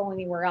have control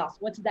anywhere else.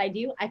 What did I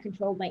do? I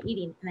controlled my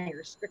eating and I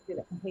restricted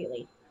it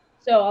completely.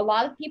 So a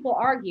lot of people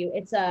argue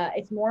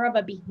it's more of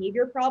a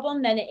behavior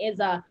problem than it is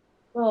a,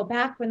 well,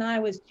 back when I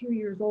was 2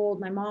 years old,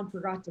 my mom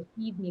forgot to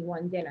feed me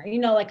one dinner.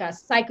 Like a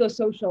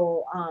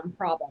psychosocial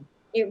problem.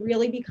 It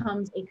really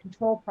becomes a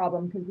control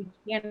problem because we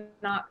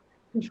cannot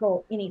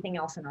control anything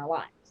else in our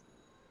lives.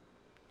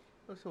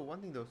 oh, so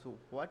one thing though. So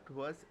what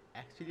was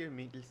actually your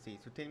mental state?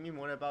 So tell me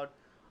more about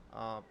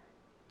uh,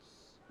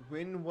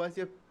 when was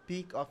your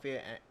peak of your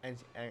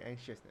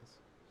anxiousness?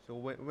 So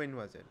when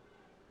was it?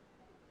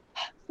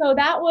 So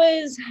that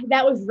was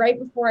right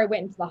before I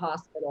went into the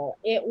hospital.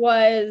 It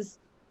was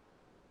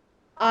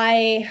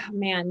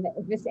man,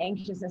 this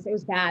anxiousness, it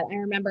was bad. I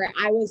remember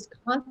I was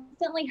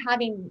constantly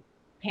having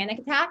panic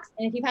attacks.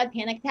 And if you've had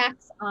panic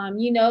attacks,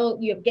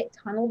 you get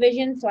tunnel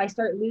vision. So I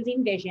start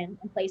losing vision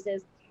in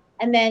places.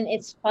 And then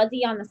it's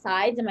fuzzy on the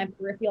sides in my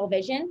peripheral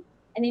vision.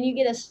 And then you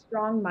get a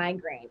strong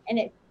migraine. And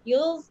it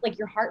feels like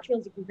your heart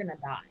feels like you're going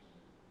to die.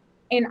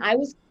 And I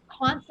was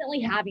constantly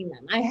having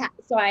them. I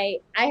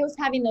was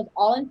having those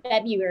all in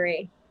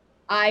February.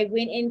 I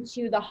went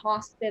into the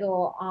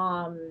hospital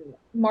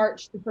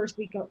March, the first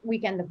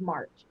weekend of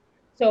March.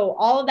 So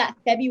all of that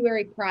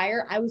February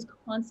prior, I was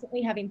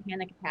constantly having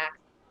panic attacks.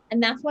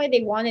 And that's why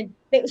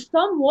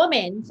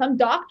some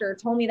doctor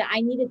told me that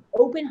I needed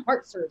open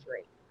heart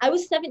surgery. I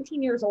was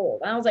 17 years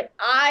old. And I was like,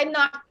 I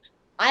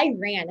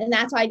ran. And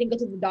that's why I didn't go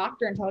to the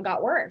doctor until it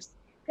got worse.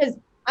 Because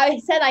I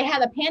said I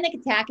had a panic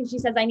attack and she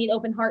says I need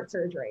open heart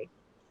surgery.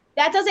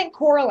 That doesn't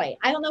correlate.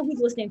 I don't know who's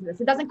listening to this.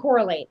 It doesn't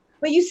correlate.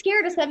 But you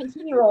scared a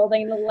 17-year-old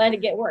and let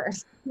it get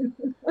worse.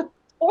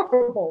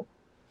 Horrible.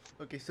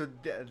 Okay, so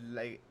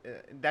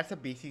that's a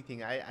basic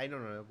thing. I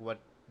don't know what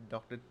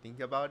doctor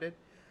think about it.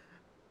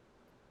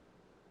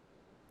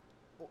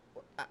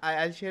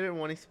 I'll share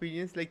one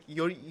experience. Like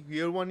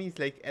your one is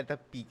like at the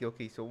peak.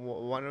 Okay, so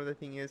one of the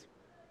thing is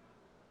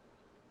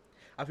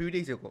a few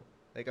days ago,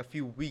 like a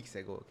few weeks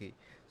ago. Okay,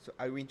 so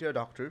I went to a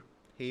doctor.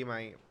 Hey,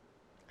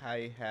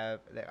 I have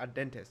like a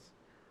dentist.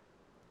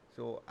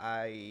 So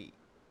I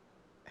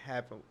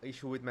have an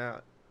issue with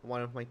my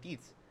one of my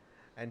teeth,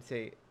 and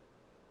say,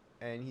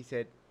 and he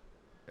said,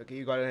 okay,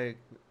 you gotta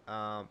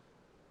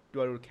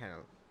do a root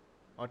canal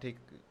or take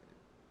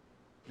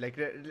like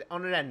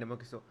on a random.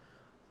 Okay, so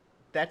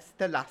that's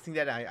the last thing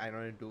that I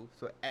want to do.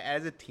 So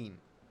as a teen,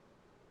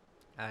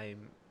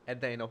 I'm at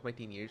the end of my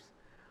teen years.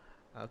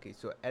 Okay,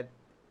 so at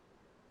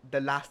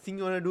the last thing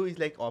you want to do is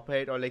like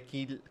operate or like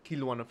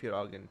kill one of your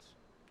organs,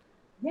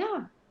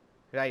 Yeah.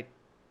 right?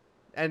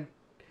 And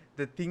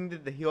the thing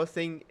that he was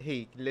saying,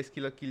 hey, let's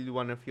kill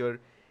one of your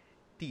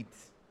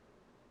teeth.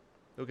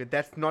 Okay,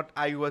 that's not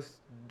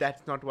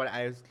what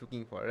I was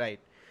looking for, right?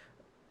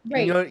 In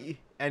Right. your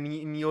and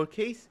in your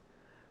case,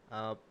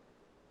 uh,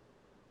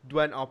 do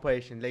an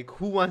operation. Like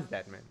who wants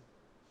that, man?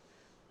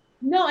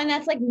 No, and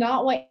that's like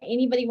not what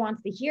anybody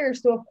wants to hear.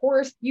 So of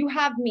course you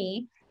have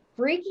me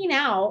freaking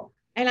out.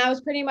 And I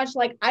was pretty much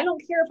like, I don't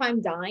care if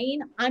I'm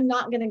dying, I'm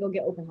not gonna go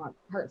get open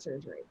heart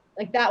surgery.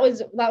 Like that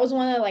was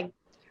one of like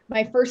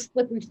my first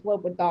slippery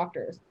slope with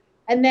doctors.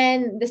 And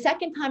then the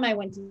second time I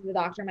went to the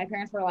doctor, my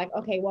parents were like,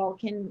 okay, well,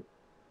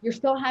 you're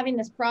still having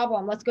this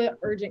problem. Let's go to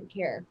urgent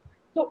care.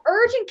 So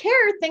urgent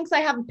care thinks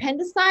I have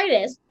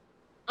appendicitis.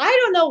 I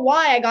don't know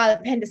why I got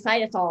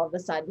appendicitis all of a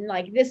sudden.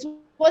 Like this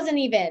wasn't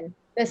even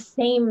the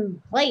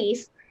same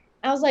place.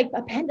 I was like,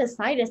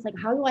 appendicitis? Like,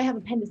 how do I have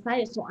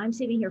appendicitis? So I'm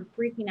sitting here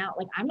freaking out.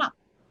 Like,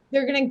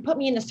 they're going to put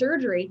me into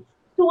surgery.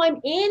 So I'm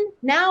in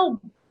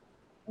now.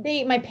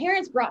 My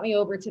parents brought me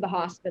over to the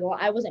hospital.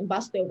 I wasn't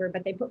bussed over,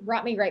 but they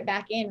brought me right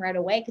back in right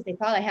away because they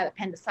thought I had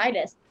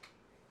appendicitis.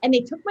 And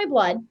they took my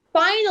blood.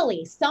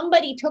 Finally,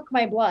 somebody took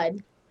my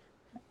blood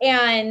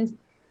and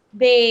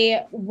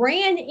they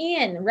ran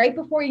in right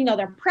before,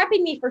 they're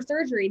prepping me for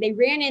surgery. They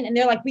ran in and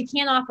they're like, we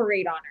can't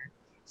operate on her.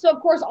 So of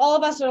course all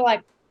of us are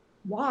like,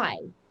 why?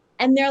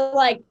 And they're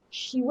like,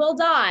 she will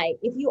die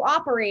if you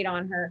operate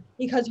on her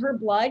because her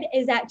blood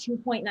is at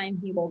 2.9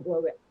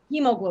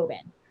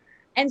 hemoglobin.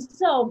 And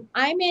so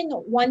I'm in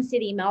one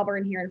city,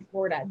 Melbourne, here in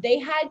Florida. They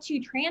had to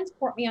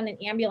transport me on an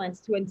ambulance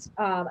to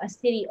a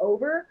city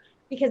over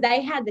because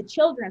they had the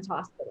children's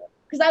hospital.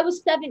 Because I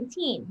was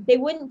 17, they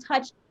wouldn't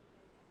touch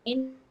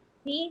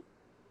anybody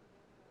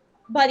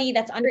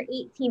that's under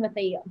 18 with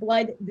a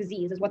blood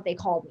disease, is what they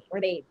called me,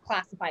 or they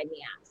classified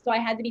me as. So I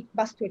had to be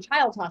bused to a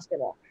child's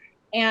hospital.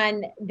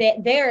 And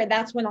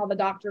that's when all the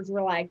doctors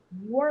were like,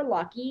 you're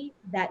lucky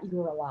that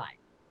you're alive.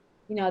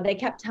 They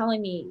kept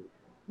telling me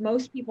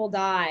most people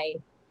die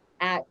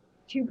at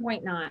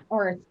 2.9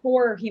 or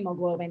 4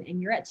 hemoglobin,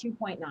 and you're at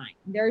 2.9.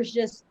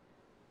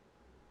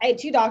 I had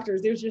two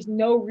doctors. There's just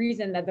no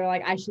reason that they're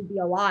like, I should be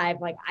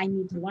alive. Like, I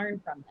need to learn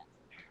from this.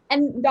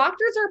 And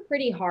doctors are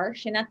pretty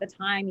harsh. And at the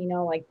time,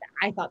 like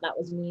I thought that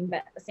was mean, but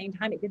at the same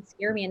time, it did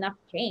scare me enough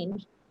to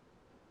change.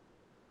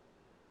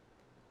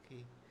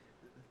 Okay,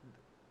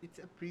 it's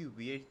a pretty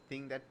weird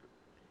thing that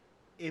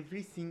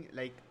everything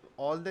like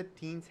all the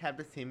teens have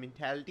the same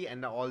mentality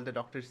and all the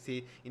doctors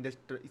say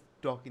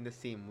talk in the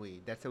same way.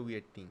 That's a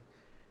weird thing.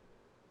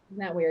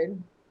 Isn't that weird?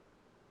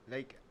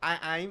 Like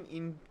I'm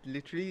in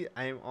literally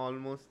I'm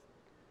almost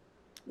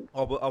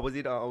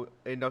opposite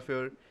end of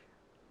your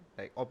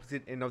like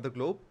opposite end of the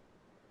globe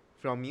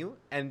from you,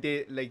 and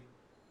they like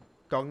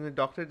talking to the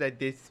doctor that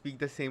they speak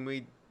the same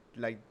way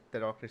like the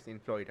doctors in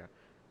Florida.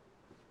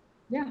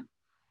 Yeah.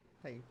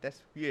 Like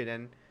that's weird,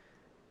 and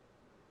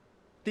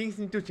things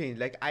need to change.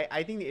 Like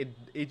I think the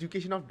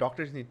education of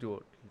doctors need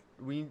to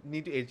we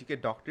need to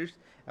educate doctors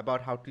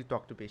about how to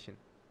talk to patient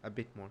a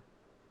bit more.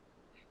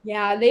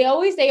 Yeah, they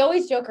always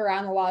joke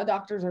around. A lot of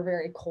doctors are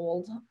very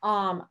cold.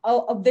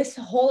 Of this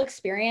whole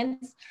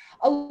experience,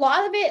 a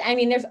lot of it. I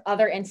mean, there's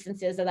other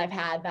instances that I've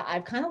had that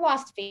I've kind of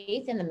lost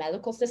faith in the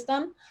medical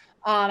system.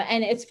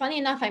 And it's funny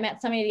enough, I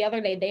met somebody the other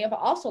day. They have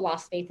also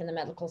lost faith in the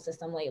medical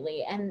system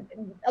lately, and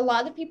a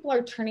lot of people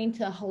are turning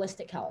to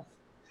holistic health.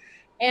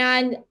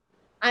 And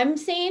I'm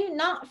saying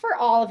not for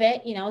all of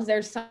it.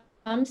 There's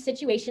some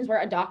situations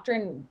where a doctor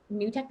and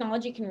new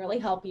technology can really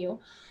help you.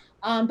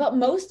 But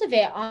most of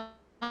it,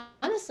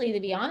 honestly, to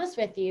be honest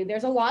with you,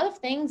 there's a lot of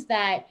things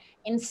that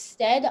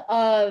instead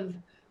of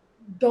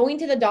going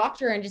to the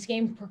doctor and just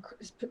getting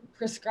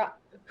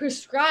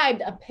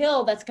prescribed a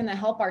pill that's going to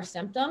help our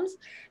symptoms,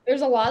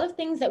 there's a lot of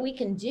things that we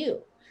can do.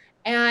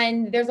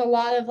 And there's a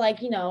lot of like,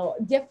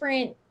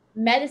 different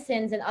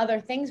medicines and other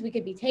things we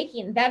could be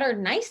taking that are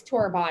nice to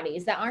our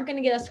bodies that aren't going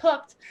to get us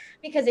hooked.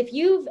 Because if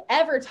you've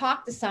ever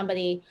talked to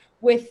somebody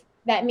with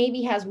that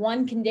maybe has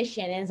one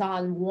condition and is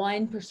on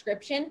one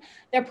prescription,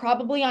 they're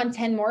probably on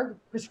 10 more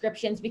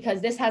prescriptions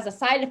because this has a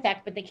side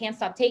effect, but they can't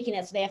stop taking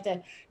it. So they have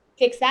to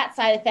fix that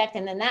side effect.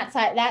 And then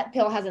that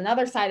pill has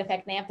another side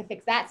effect and they have to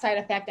fix that side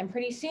effect. And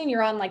pretty soon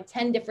you're on like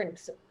 10 different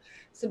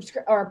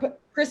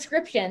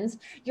prescriptions.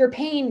 You're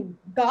paying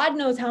God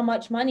knows how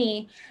much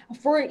money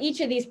for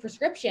each of these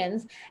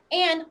prescriptions.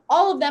 And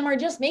all of them are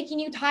just making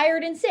you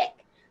tired and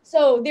sick.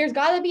 So there's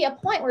got to be a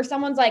point where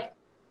someone's like,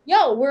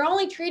 yo, we're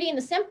only treating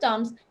the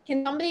symptoms.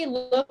 Can somebody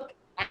look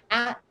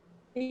at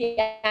the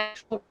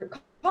actual root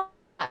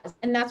cause.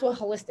 And that's what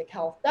holistic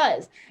health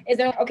does, is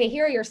they're like, okay,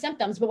 here are your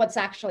symptoms, but what's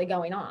actually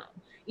going on?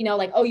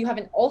 Like, oh, you have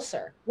an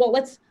ulcer. Well,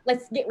 let's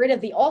get rid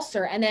of the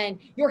ulcer, and then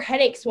your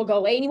headaches will go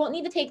away and you won't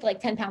need to take like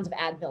 10 pounds of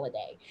Advil a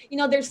day.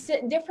 There's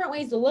different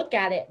ways to look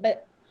at it,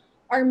 but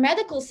our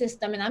medical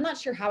system, and I'm not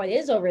sure how it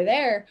is over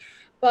there,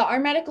 but our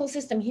medical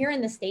system here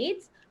in the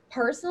States,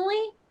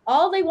 personally,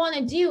 all they want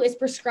to do is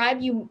prescribe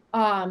you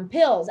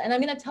pills. And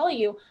I'm going to tell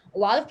you, a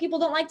lot of people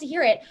don't like to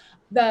hear it.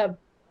 The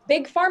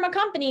big pharma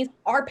companies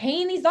are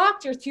paying these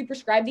doctors to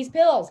prescribe these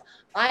pills.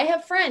 I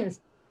have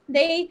friends,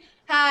 they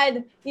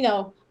had,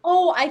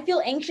 oh, I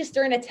feel anxious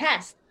during a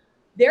test.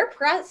 They're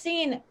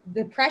pressing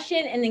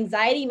depression and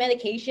anxiety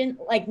medication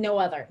like no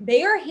other.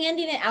 They are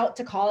handing it out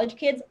to college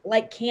kids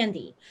like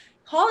candy.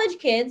 College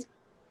kids,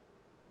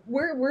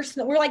 we're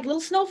like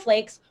little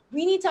snowflakes.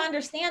 We need to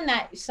understand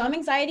that some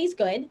anxiety is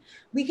good.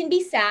 We can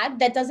be sad.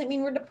 That doesn't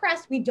mean we're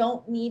depressed. We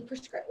don't need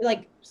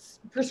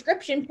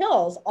prescription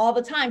pills all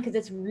the time, because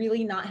it's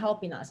really not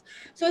helping us.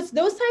 So it's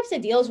those types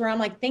of deals where I'm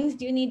like, things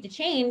do need to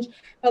change,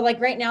 but like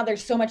right now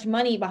there's so much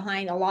money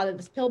behind a lot of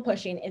this pill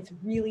pushing. It's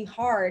really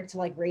hard to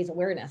like raise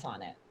awareness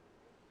on it.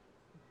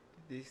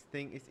 This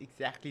thing is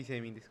exactly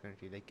same in this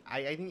country. Like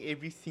I think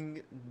every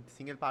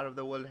single part of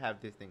the world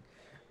have this thing,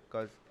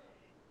 because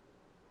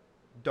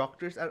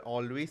doctors are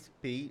always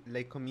paid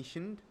like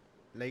commissioned,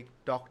 like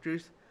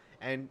doctors,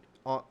 and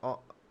uh,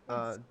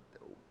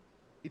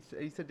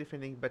 it's a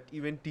different thing. But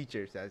even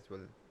teachers as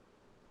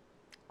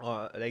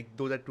well. Like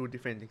those are two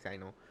different things I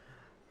know.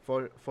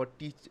 For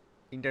teach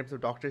in terms of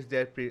doctors,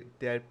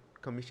 they're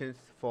commissions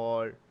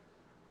for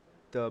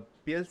the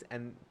bills,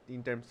 and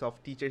in terms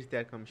of teachers,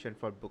 they're commissioned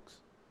for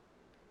books.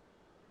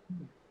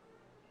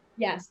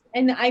 Yes,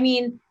 and I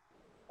mean,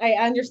 I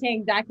understand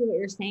exactly what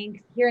you're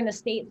saying. Here in the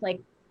States, like,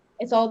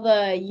 it's all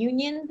the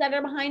unions that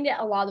are behind it,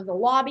 a lot of the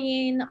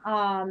lobbying,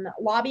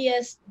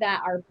 lobbyists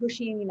that are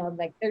pushing,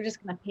 like they're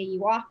just going to pay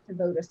you off to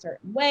vote a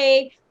certain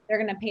way. They're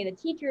going to pay the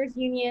teachers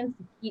unions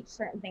to teach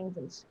certain things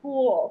in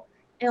school.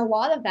 And a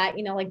lot of that,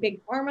 like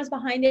big pharma's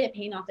behind it,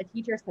 paying off the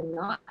teachers to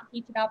not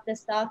teach about this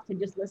stuff, to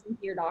just listen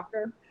to your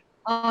doctor.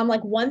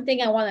 Like one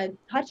thing I want to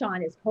touch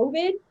on is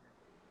COVID.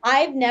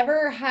 I've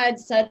never had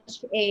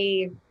such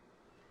a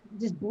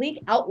just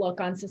bleak outlook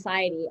on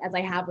society as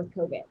I have with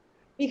COVID.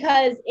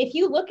 Because if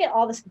you look at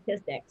all the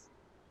statistics,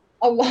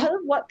 a lot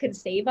of what could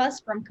save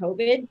us from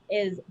COVID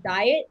is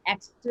diet,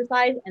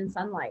 exercise, and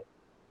sunlight.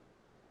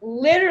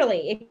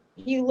 Literally,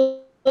 if you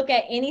look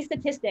at any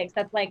statistics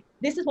that's like,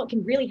 this is what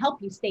can really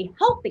help you stay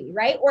healthy,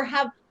 right? Or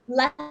have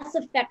less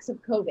effects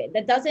of COVID.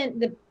 That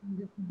doesn't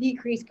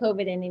decrease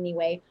COVID in any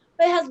way,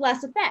 but it has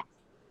less effects.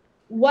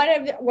 What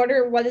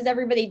is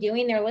everybody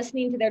doing? They're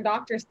listening to their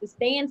doctors to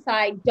stay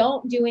inside,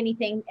 don't do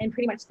anything, and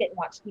pretty much sit and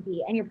watch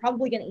TV. And you're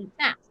probably going to eat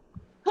snacks.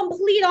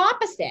 Complete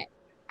opposite.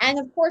 And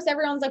of course,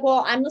 everyone's like,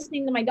 well, I'm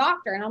listening to my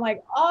doctor. And I'm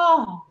like,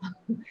 oh,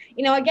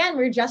 again,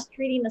 we're just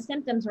treating the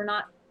symptoms. We're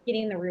not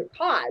getting the root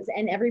cause.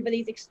 And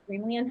everybody's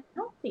extremely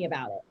unhealthy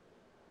about it.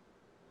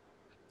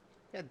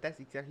 Yeah, that's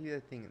exactly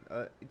the thing.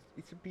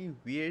 It's a bit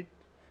weird.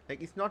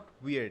 Like it's not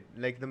weird.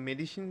 Like the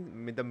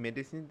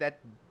medicine that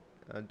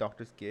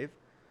doctors give,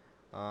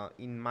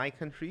 in my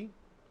country,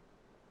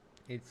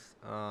 it's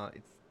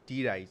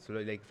D-rice, so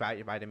like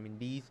vitamin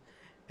D's,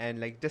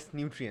 and like just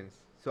nutrients.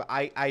 So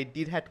I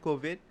did had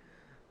COVID.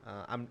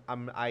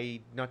 I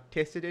not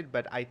tested it,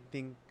 but I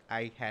think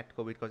I had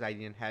COVID because I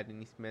didn't had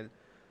any smell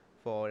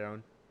for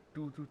around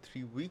 2 to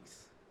 3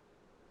 weeks.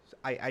 So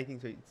I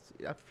think so. It's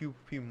a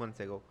few months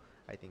ago,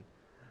 I think.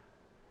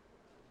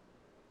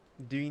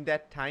 During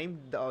that time,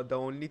 the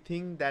only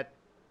thing that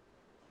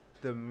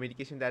the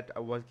medication that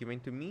was given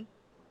to me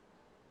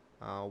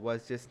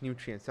was just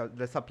nutrients, so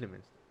the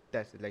supplements.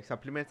 That's it, like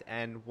supplements,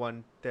 and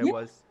one Yeah.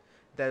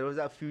 there was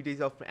a few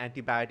days of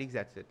antibiotics.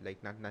 That's it,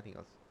 like nothing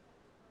else.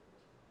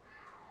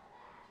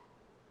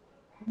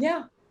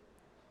 Yeah.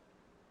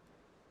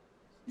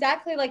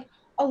 Exactly. Like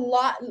a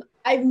lot,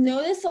 I've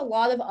noticed a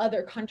lot of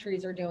other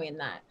countries are doing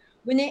that.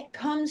 When it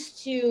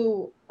comes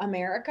to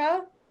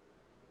America,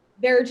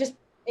 they're just,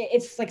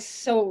 it's like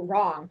so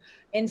wrong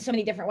in so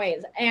many different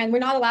ways. And we're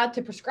not allowed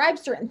to prescribe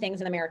certain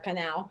things in America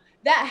now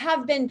that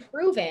have been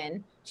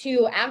proven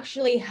to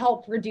actually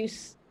help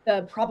reduce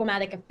the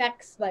problematic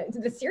effects, like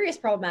the serious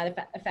problematic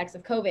effects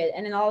of COVID.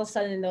 And then all of a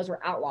sudden those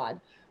were outlawed.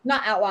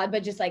 Not outlawed,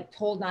 but just like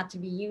told not to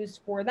be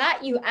used for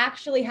that. You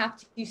actually have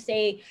to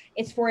say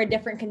it's for a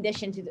different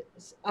condition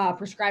to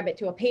prescribe it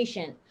to a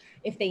patient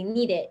if they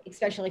need it,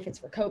 especially if it's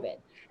for COVID.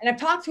 And I've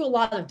talked to a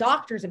lot of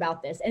doctors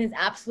about this, and it's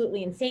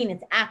absolutely insane.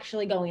 It's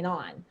actually going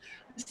on.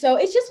 So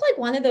it's just like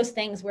one of those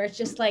things where it's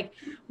just like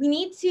we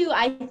need to,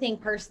 I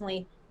think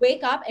personally,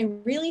 wake up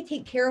and really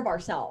take care of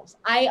ourselves.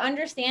 I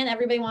understand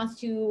everybody wants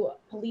to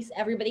police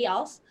everybody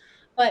else,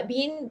 but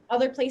being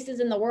other places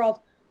in the world,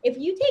 if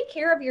you take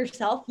care of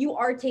yourself, you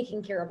are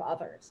taking care of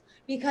others,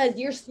 because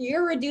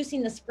you're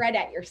reducing the spread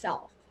at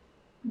yourself.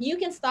 You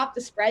can stop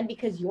the spread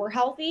because you're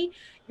healthy.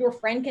 Your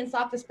friend can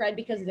stop the spread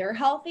because they're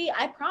healthy.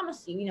 I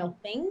promise you,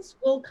 things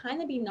will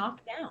kind of be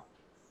knocked down.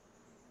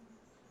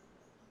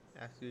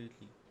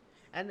 Absolutely.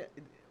 And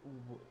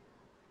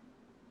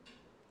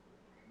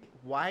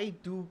why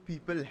do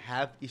people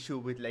have issue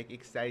with like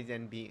exercise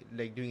and being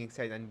like doing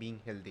exercise and being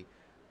healthy,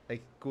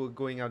 like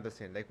going out the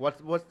same? Like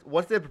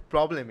what's the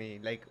problem?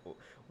 Like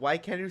why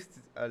can't you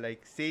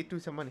like say to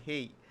someone,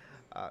 hey,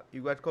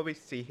 you got COVID,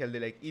 stay healthy,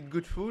 like eat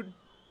good food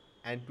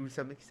and do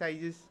some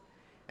exercises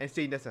and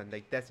stay in the sun.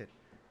 Like that's it.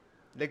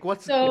 Like So,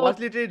 what's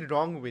literally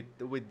wrong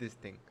with this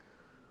thing?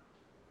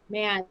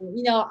 man,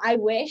 I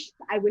wish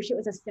it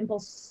was a simple,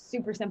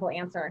 super simple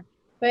answer.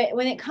 But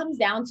when it comes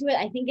down to it,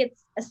 I think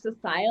it's a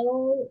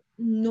societal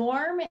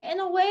norm in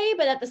a way,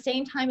 but at the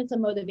same time, it's a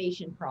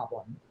motivation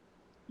problem.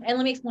 And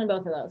let me explain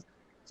both of those.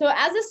 So,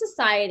 as a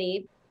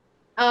society,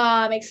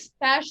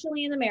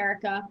 especially in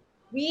America,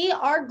 we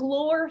are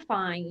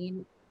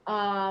glorifying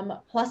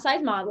plus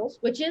size models,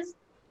 which is,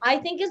 I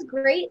think, is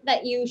great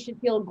that you should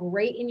feel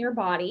great in your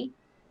body.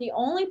 The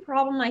only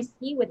problem I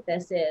see with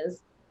this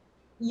is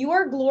you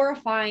are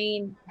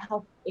glorifying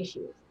health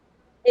issues.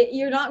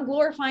 You're not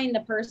glorifying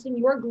the person,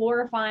 you are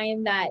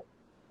glorifying that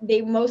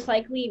they most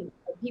likely,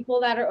 people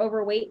that are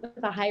overweight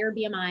with a higher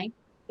BMI,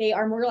 they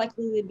are more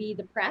likely to be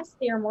depressed,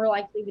 they are more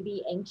likely to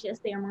be anxious,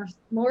 they are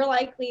more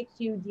likely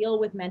to deal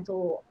with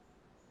mental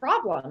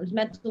problems,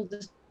 mental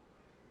disorders.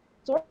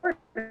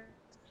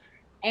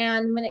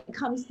 And when it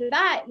comes to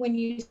that, when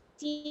you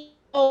see,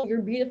 oh,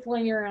 you're beautiful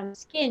in your own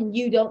skin,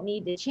 you don't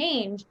need to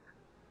change.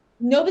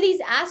 Nobody's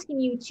asking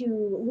you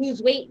to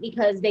lose weight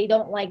because they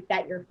don't like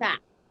that you're fat.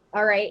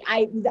 All right.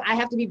 I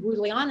have to be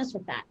brutally honest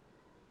with that.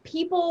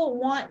 People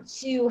want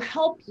to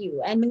help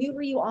you and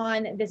maneuver you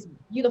on this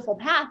beautiful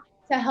path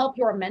to help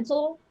your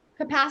mental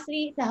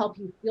capacity, to help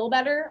you feel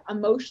better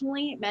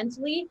emotionally,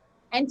 mentally,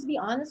 and to be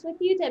honest with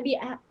you, to be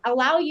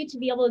allow you to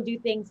be able to do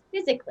things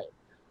physically.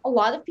 A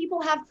lot of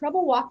people have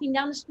trouble walking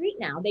down the street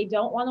now. They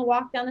don't want to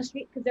walk down the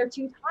street because they're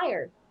too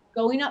tired.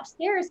 Going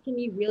upstairs can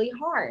be really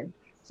hard.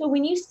 So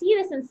when you see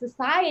this in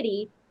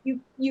society,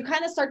 you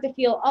kind of start to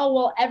feel, oh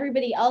well,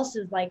 everybody else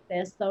is like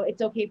this, so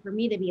it's okay for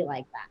me to be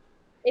like that.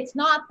 It's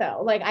not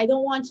though. Like I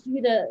don't want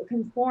you to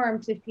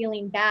conform to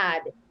feeling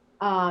bad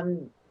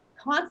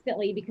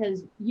constantly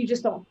because you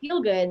just don't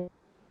feel good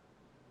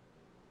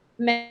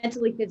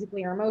mentally,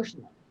 physically, or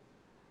emotionally.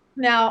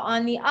 Now,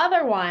 on the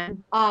other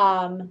one,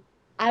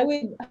 I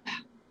would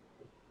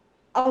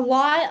a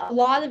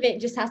lot of it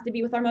just has to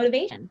be with our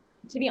motivation.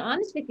 To be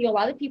honest with you, a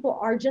lot of people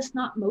are just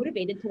not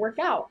motivated to work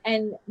out.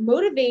 And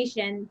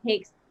motivation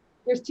takes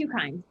there's two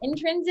kinds,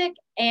 intrinsic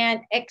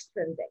and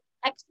extrinsic.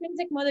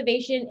 Extrinsic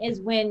motivation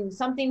is when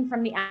something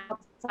from the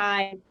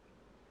outside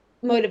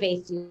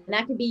motivates you. And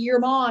that could be your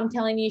mom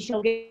telling you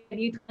she'll give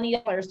you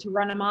 $20 to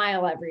run a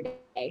mile every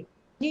day.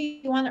 Do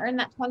you want to earn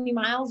that 20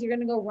 miles? You're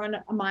going to go run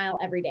a mile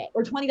every day.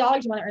 Or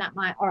 $20, you want to earn that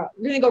mile, or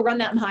you're going to go run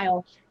that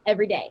mile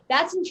every day.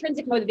 That's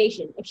intrinsic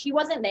motivation. If she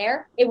wasn't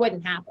there, it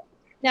wouldn't happen.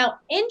 Now,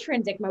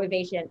 intrinsic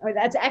motivation, or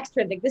that's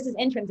extrinsic, this is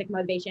intrinsic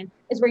motivation,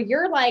 is where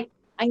you're like,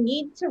 I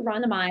need to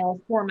run a mile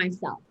for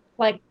myself.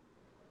 Like,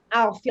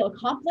 I'll feel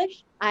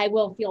accomplished. I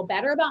will feel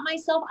better about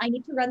myself. I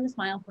need to run this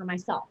mile for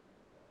myself.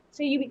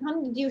 So you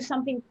become to do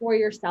something for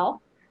yourself.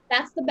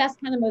 That's the best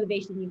kind of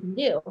motivation you can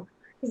do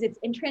because it's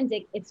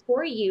intrinsic, it's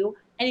for you,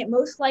 and it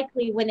most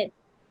likely when it's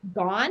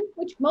gone,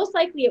 which most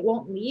likely it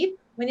won't leave,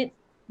 when it's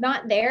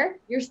not there,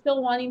 you're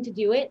still wanting to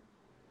do it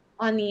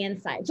on the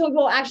inside. So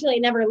well, actually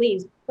it never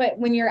leaves, but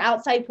when your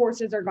outside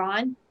forces are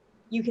gone,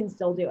 you can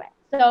still do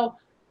it. So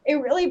it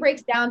really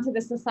breaks down to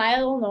the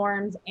societal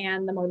norms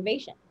and the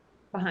motivation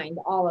behind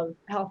all of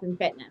health and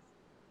fitness.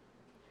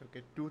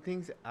 Okay, two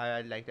things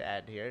I'd like to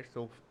add here.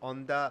 So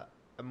on the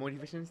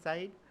motivation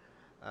side,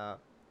 uh,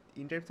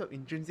 in terms of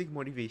intrinsic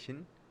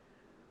motivation,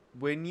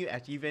 when you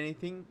achieve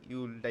anything,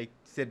 you like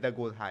set the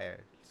goal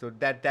higher. So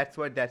that's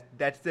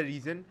the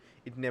reason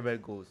it never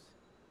goes.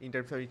 In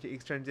terms of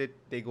extrinsic,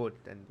 they go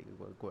and they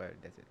go ahead.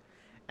 That's it.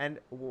 And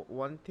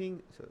one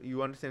thing, so you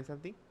want to say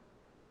something?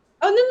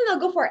 Oh, no,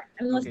 go for it.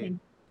 I'm Okay. listening.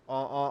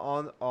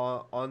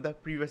 On the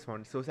previous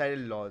one,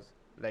 societal laws,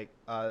 like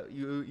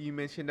you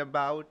mentioned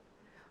about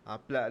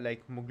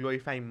like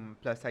glorifying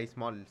plus size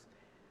models.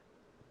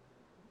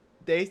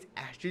 There is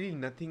actually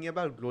nothing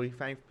about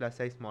glorifying plus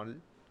size model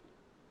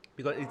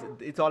because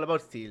it's all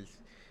about sales,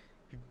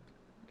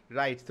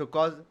 right? So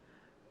cause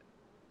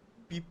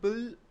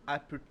people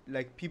are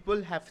like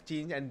people have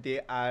changed and they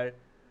are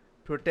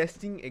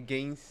protesting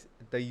against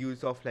the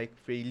use of like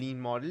very lean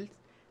models.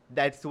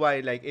 That's why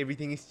like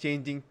everything is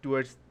changing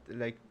towards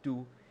like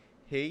to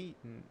hey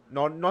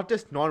not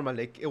just normal,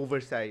 like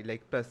oversized,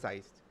 like plus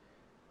size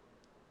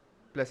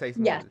Yes.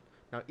 model.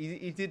 Now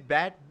is it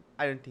bad?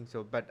 I don't think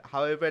so, but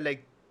however,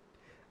 like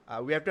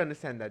we have to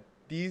understand that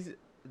these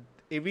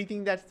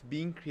everything that's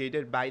being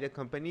created by the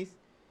companies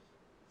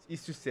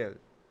is to sell.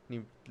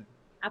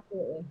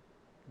 Absolutely.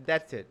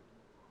 That's it.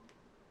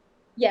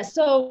 Yeah.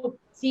 So,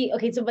 see,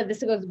 okay, so, but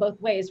this goes both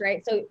ways,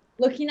 right? So,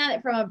 looking at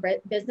it from a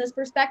business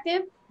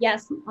perspective,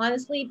 yes,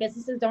 honestly,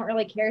 businesses don't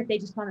really care if they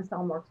just want to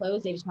sell more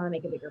clothes, they just want to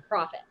make a bigger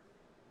profit.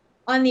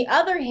 On the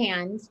other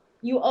hand,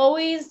 you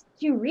always,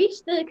 to reach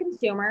the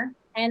consumer,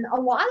 And a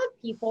lot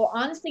of people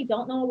honestly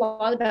don't know a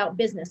lot about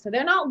business. So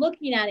they're not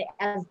looking at it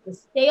as the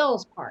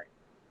sales part.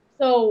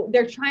 So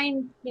they're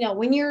trying,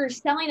 when you're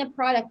selling a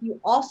product, you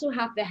also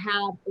have to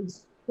have a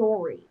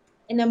story,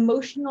 an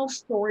emotional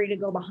story to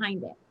go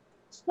behind it.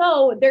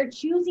 So they're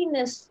choosing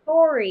this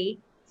story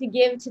to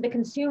give to the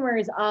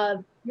consumers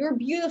of you're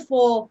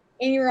beautiful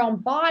in your own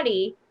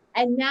body.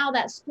 And now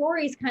that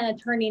story is kind of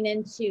turning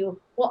into,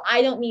 well,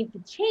 I don't need to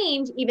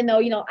change, even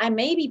though, I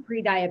may be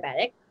pre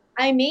diabetic.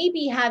 I may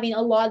be having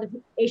a lot of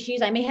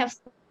issues. I may have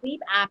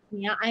sleep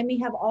apnea. I may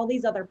have all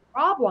these other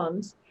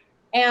problems.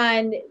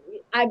 And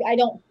I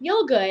don't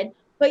feel good.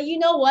 But you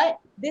know what?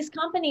 This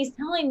company is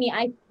telling me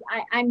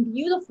I'm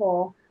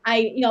beautiful.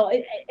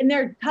 And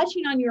they're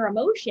touching on your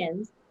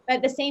emotions. But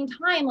at the same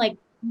time, like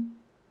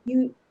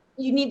you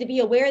need to be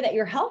aware that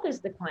your health is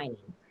declining.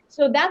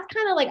 So that's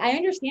kind of like I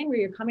understand where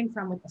you're coming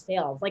from with the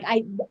sales. Like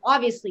I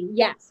obviously,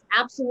 yes,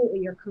 absolutely,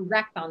 you're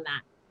correct on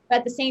that. But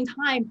at the same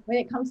time, when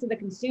it comes to the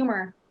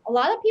consumer, a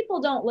lot of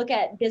people don't look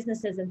at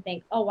businesses and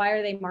think, oh, why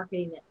are they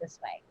marketing it this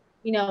way?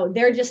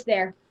 They're just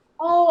there.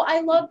 Oh,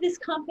 I love this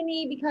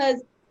company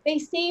because they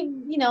save,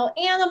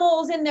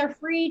 animals in their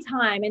free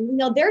time.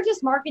 And, they're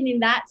just marketing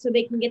that so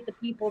they can get the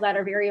people that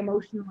are very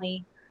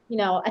emotionally,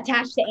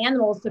 attached to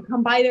animals to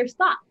come buy their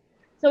stuff.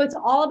 So it's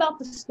all about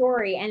the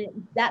story.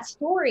 And that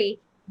story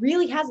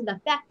really has an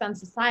effect on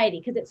society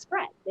because it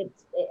spreads.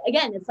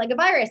 Again, it's like a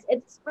virus.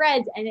 It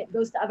spreads and it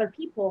goes to other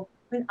people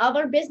when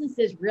other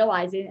businesses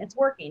realize it and it's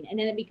working. And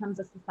then it becomes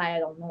a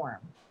societal norm.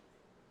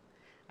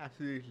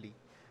 Absolutely.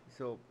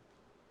 So,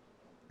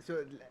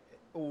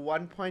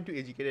 one point to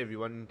educate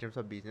everyone in terms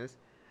of business,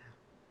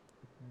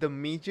 the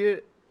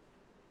major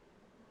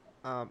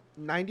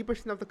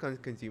 90% of the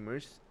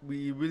consumers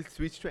we will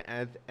switch to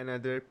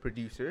another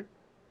producer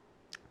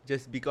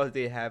just because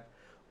they have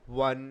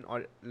one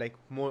or like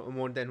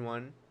more than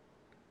one,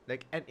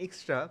 like an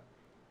extra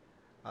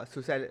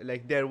societal,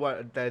 like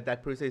that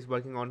producer is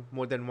working on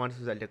more than one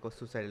societal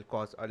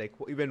cause, or like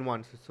even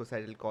one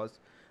societal cause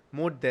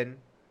more than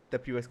the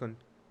previous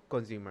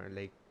consumer,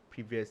 like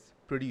previous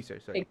producer,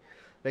 sorry,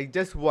 like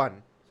just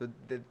one. So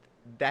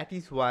that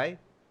is why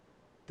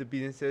the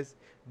businesses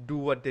do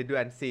what they do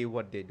and say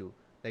what they do.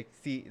 Like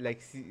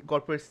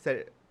corporate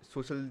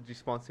social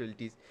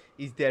responsibilities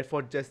is there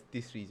for just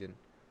this reason.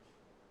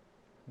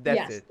 That's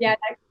Yes. it. Yeah.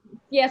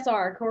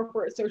 CSR,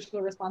 corporate social So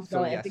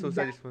responsibility. yeah, That's social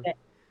exactly response. it.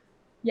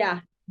 Yeah.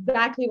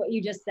 Exactly what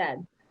you just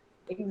said.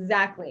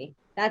 Exactly.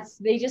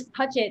 They just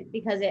touch it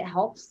because it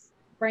helps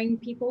bring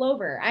people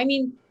over. I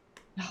mean,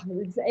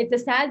 it's a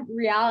sad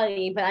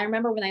reality, but I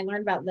remember when I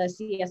learned about the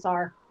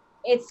CSR,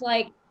 it's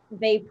like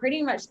they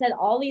pretty much said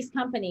all these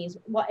companies,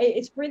 well,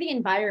 it's for the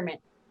environment.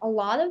 A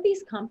lot of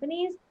these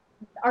companies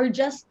are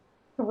just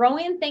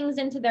throwing things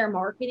into their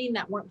marketing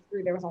that weren't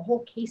true. There was a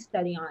whole case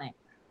study on it.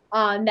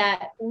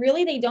 That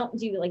really they don't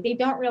do, like they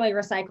don't really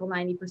recycle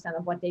 90%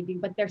 of what they do,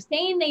 but they're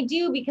saying they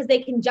do because they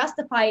can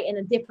justify it in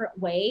a different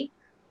way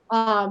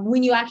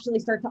when you actually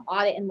start to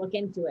audit and look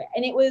into it.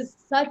 And it was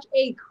such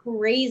a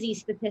crazy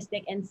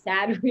statistic and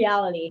sad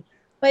reality.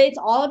 But it's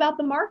all about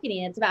the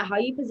marketing. It's about how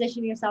you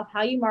position yourself,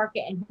 how you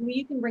market, and who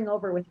you can bring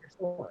over with your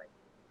story.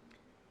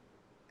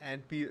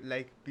 And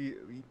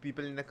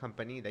people in the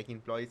company, like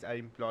employees are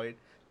employed,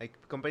 like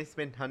companies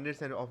spend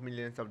hundreds and of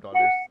millions of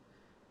dollars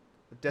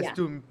just Yeah,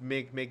 to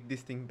make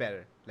this thing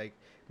better, like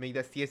make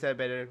the CSR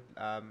better,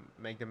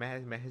 make the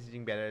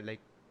messaging better,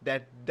 like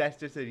that's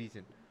just a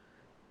reason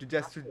to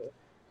just to absolutely.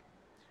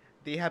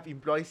 they have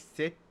employees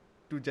set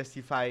to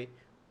justify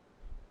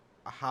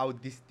how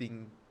this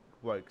thing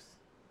works,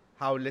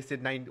 how, let's say,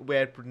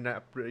 we're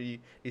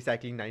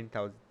recycling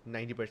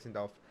 90%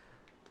 of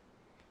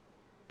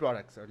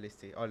products, or let's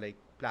say, or like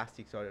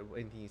plastics or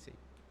anything you say.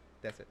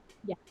 That's it.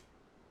 Yeah.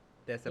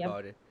 That's Yep.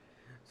 about it.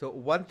 So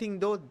one thing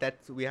though that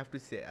we have to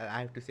say,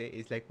 I have to say,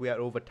 is like we are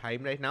over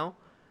time right now,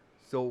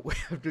 so we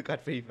have to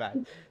cut very fast.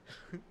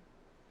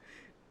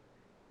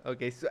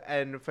 Okay, so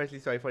and firstly,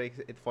 sorry for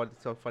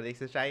for the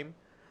extra time,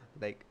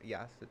 like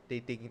yeah, so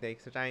taking the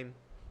extra time.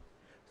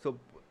 So,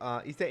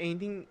 is there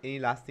any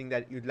last thing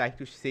that you'd like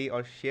to say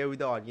or share with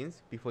the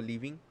audience before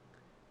leaving?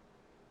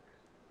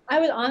 I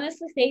would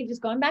honestly say,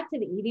 just going back to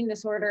the eating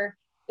disorder,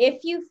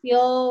 if you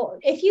feel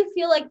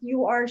like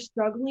you are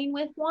struggling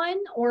with one,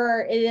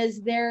 or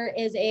there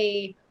is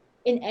a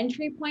an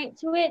entry point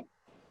to it,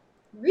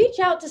 reach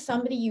out to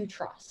somebody you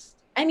trust.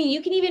 I mean,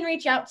 you can even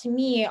reach out to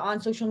me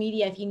on social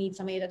media if you need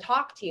somebody to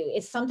talk to.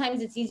 It's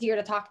easier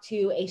to talk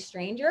to a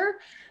stranger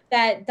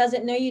that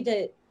doesn't know you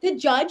to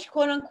judge,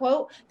 quote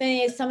unquote, than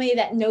it is somebody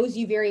that knows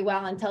you very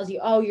well and tells you,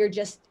 oh, you're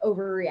just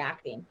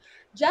overreacting.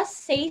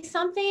 Just say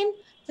something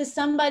to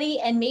somebody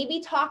and maybe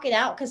talk it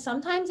out, because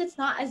sometimes it's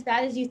not as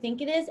bad as you think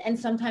it is, and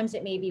sometimes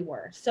it may be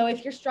worse. So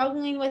if you're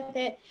struggling with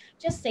it,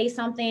 just say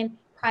something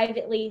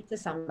privately to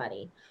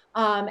somebody.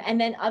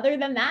 And then other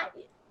than that,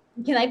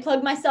 can I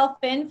plug myself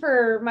in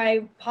for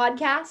my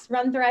podcast,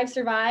 Run, Thrive,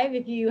 Survive?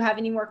 If you have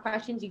any more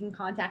questions, you can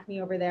contact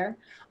me over there,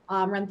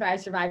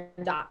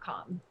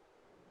 runthrivesurvive.com.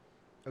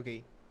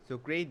 Okay, so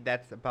great.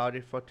 That's about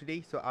it for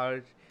today. So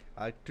our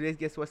Today's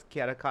guest was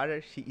Ciara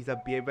Carter. She is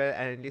a behavioral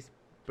analyst,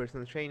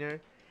 personal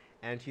trainer,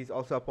 and she's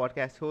also a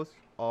podcast host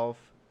of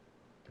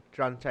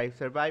Run, Thrive,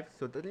 Survive.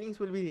 So the links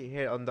will be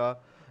here on the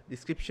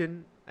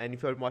description, and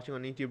if you're watching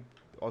on YouTube,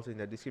 also in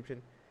the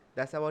description.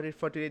 That's about it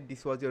for today.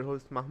 This was your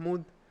host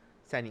Mahmood,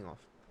 signing off.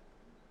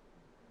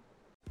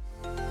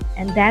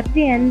 And that's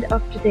the end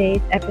of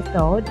today's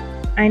episode.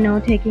 I know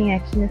taking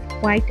action is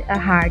quite a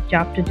hard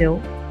job to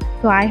do,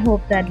 so I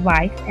hope the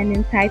advice and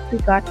insights we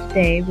got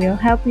today will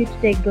help you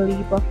to take the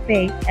leap of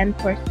faith and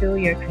pursue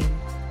your dreams.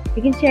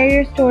 You can share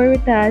your story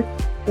with us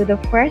through the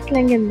first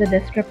link in the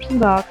description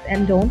box,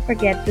 and don't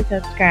forget to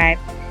subscribe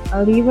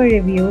and leave a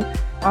review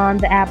on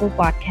the Apple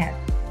Podcast.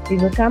 We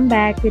will come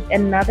back with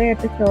another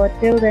episode.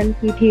 Till then,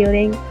 keep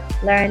healing,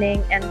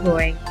 learning, and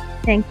growing.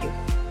 Thank you.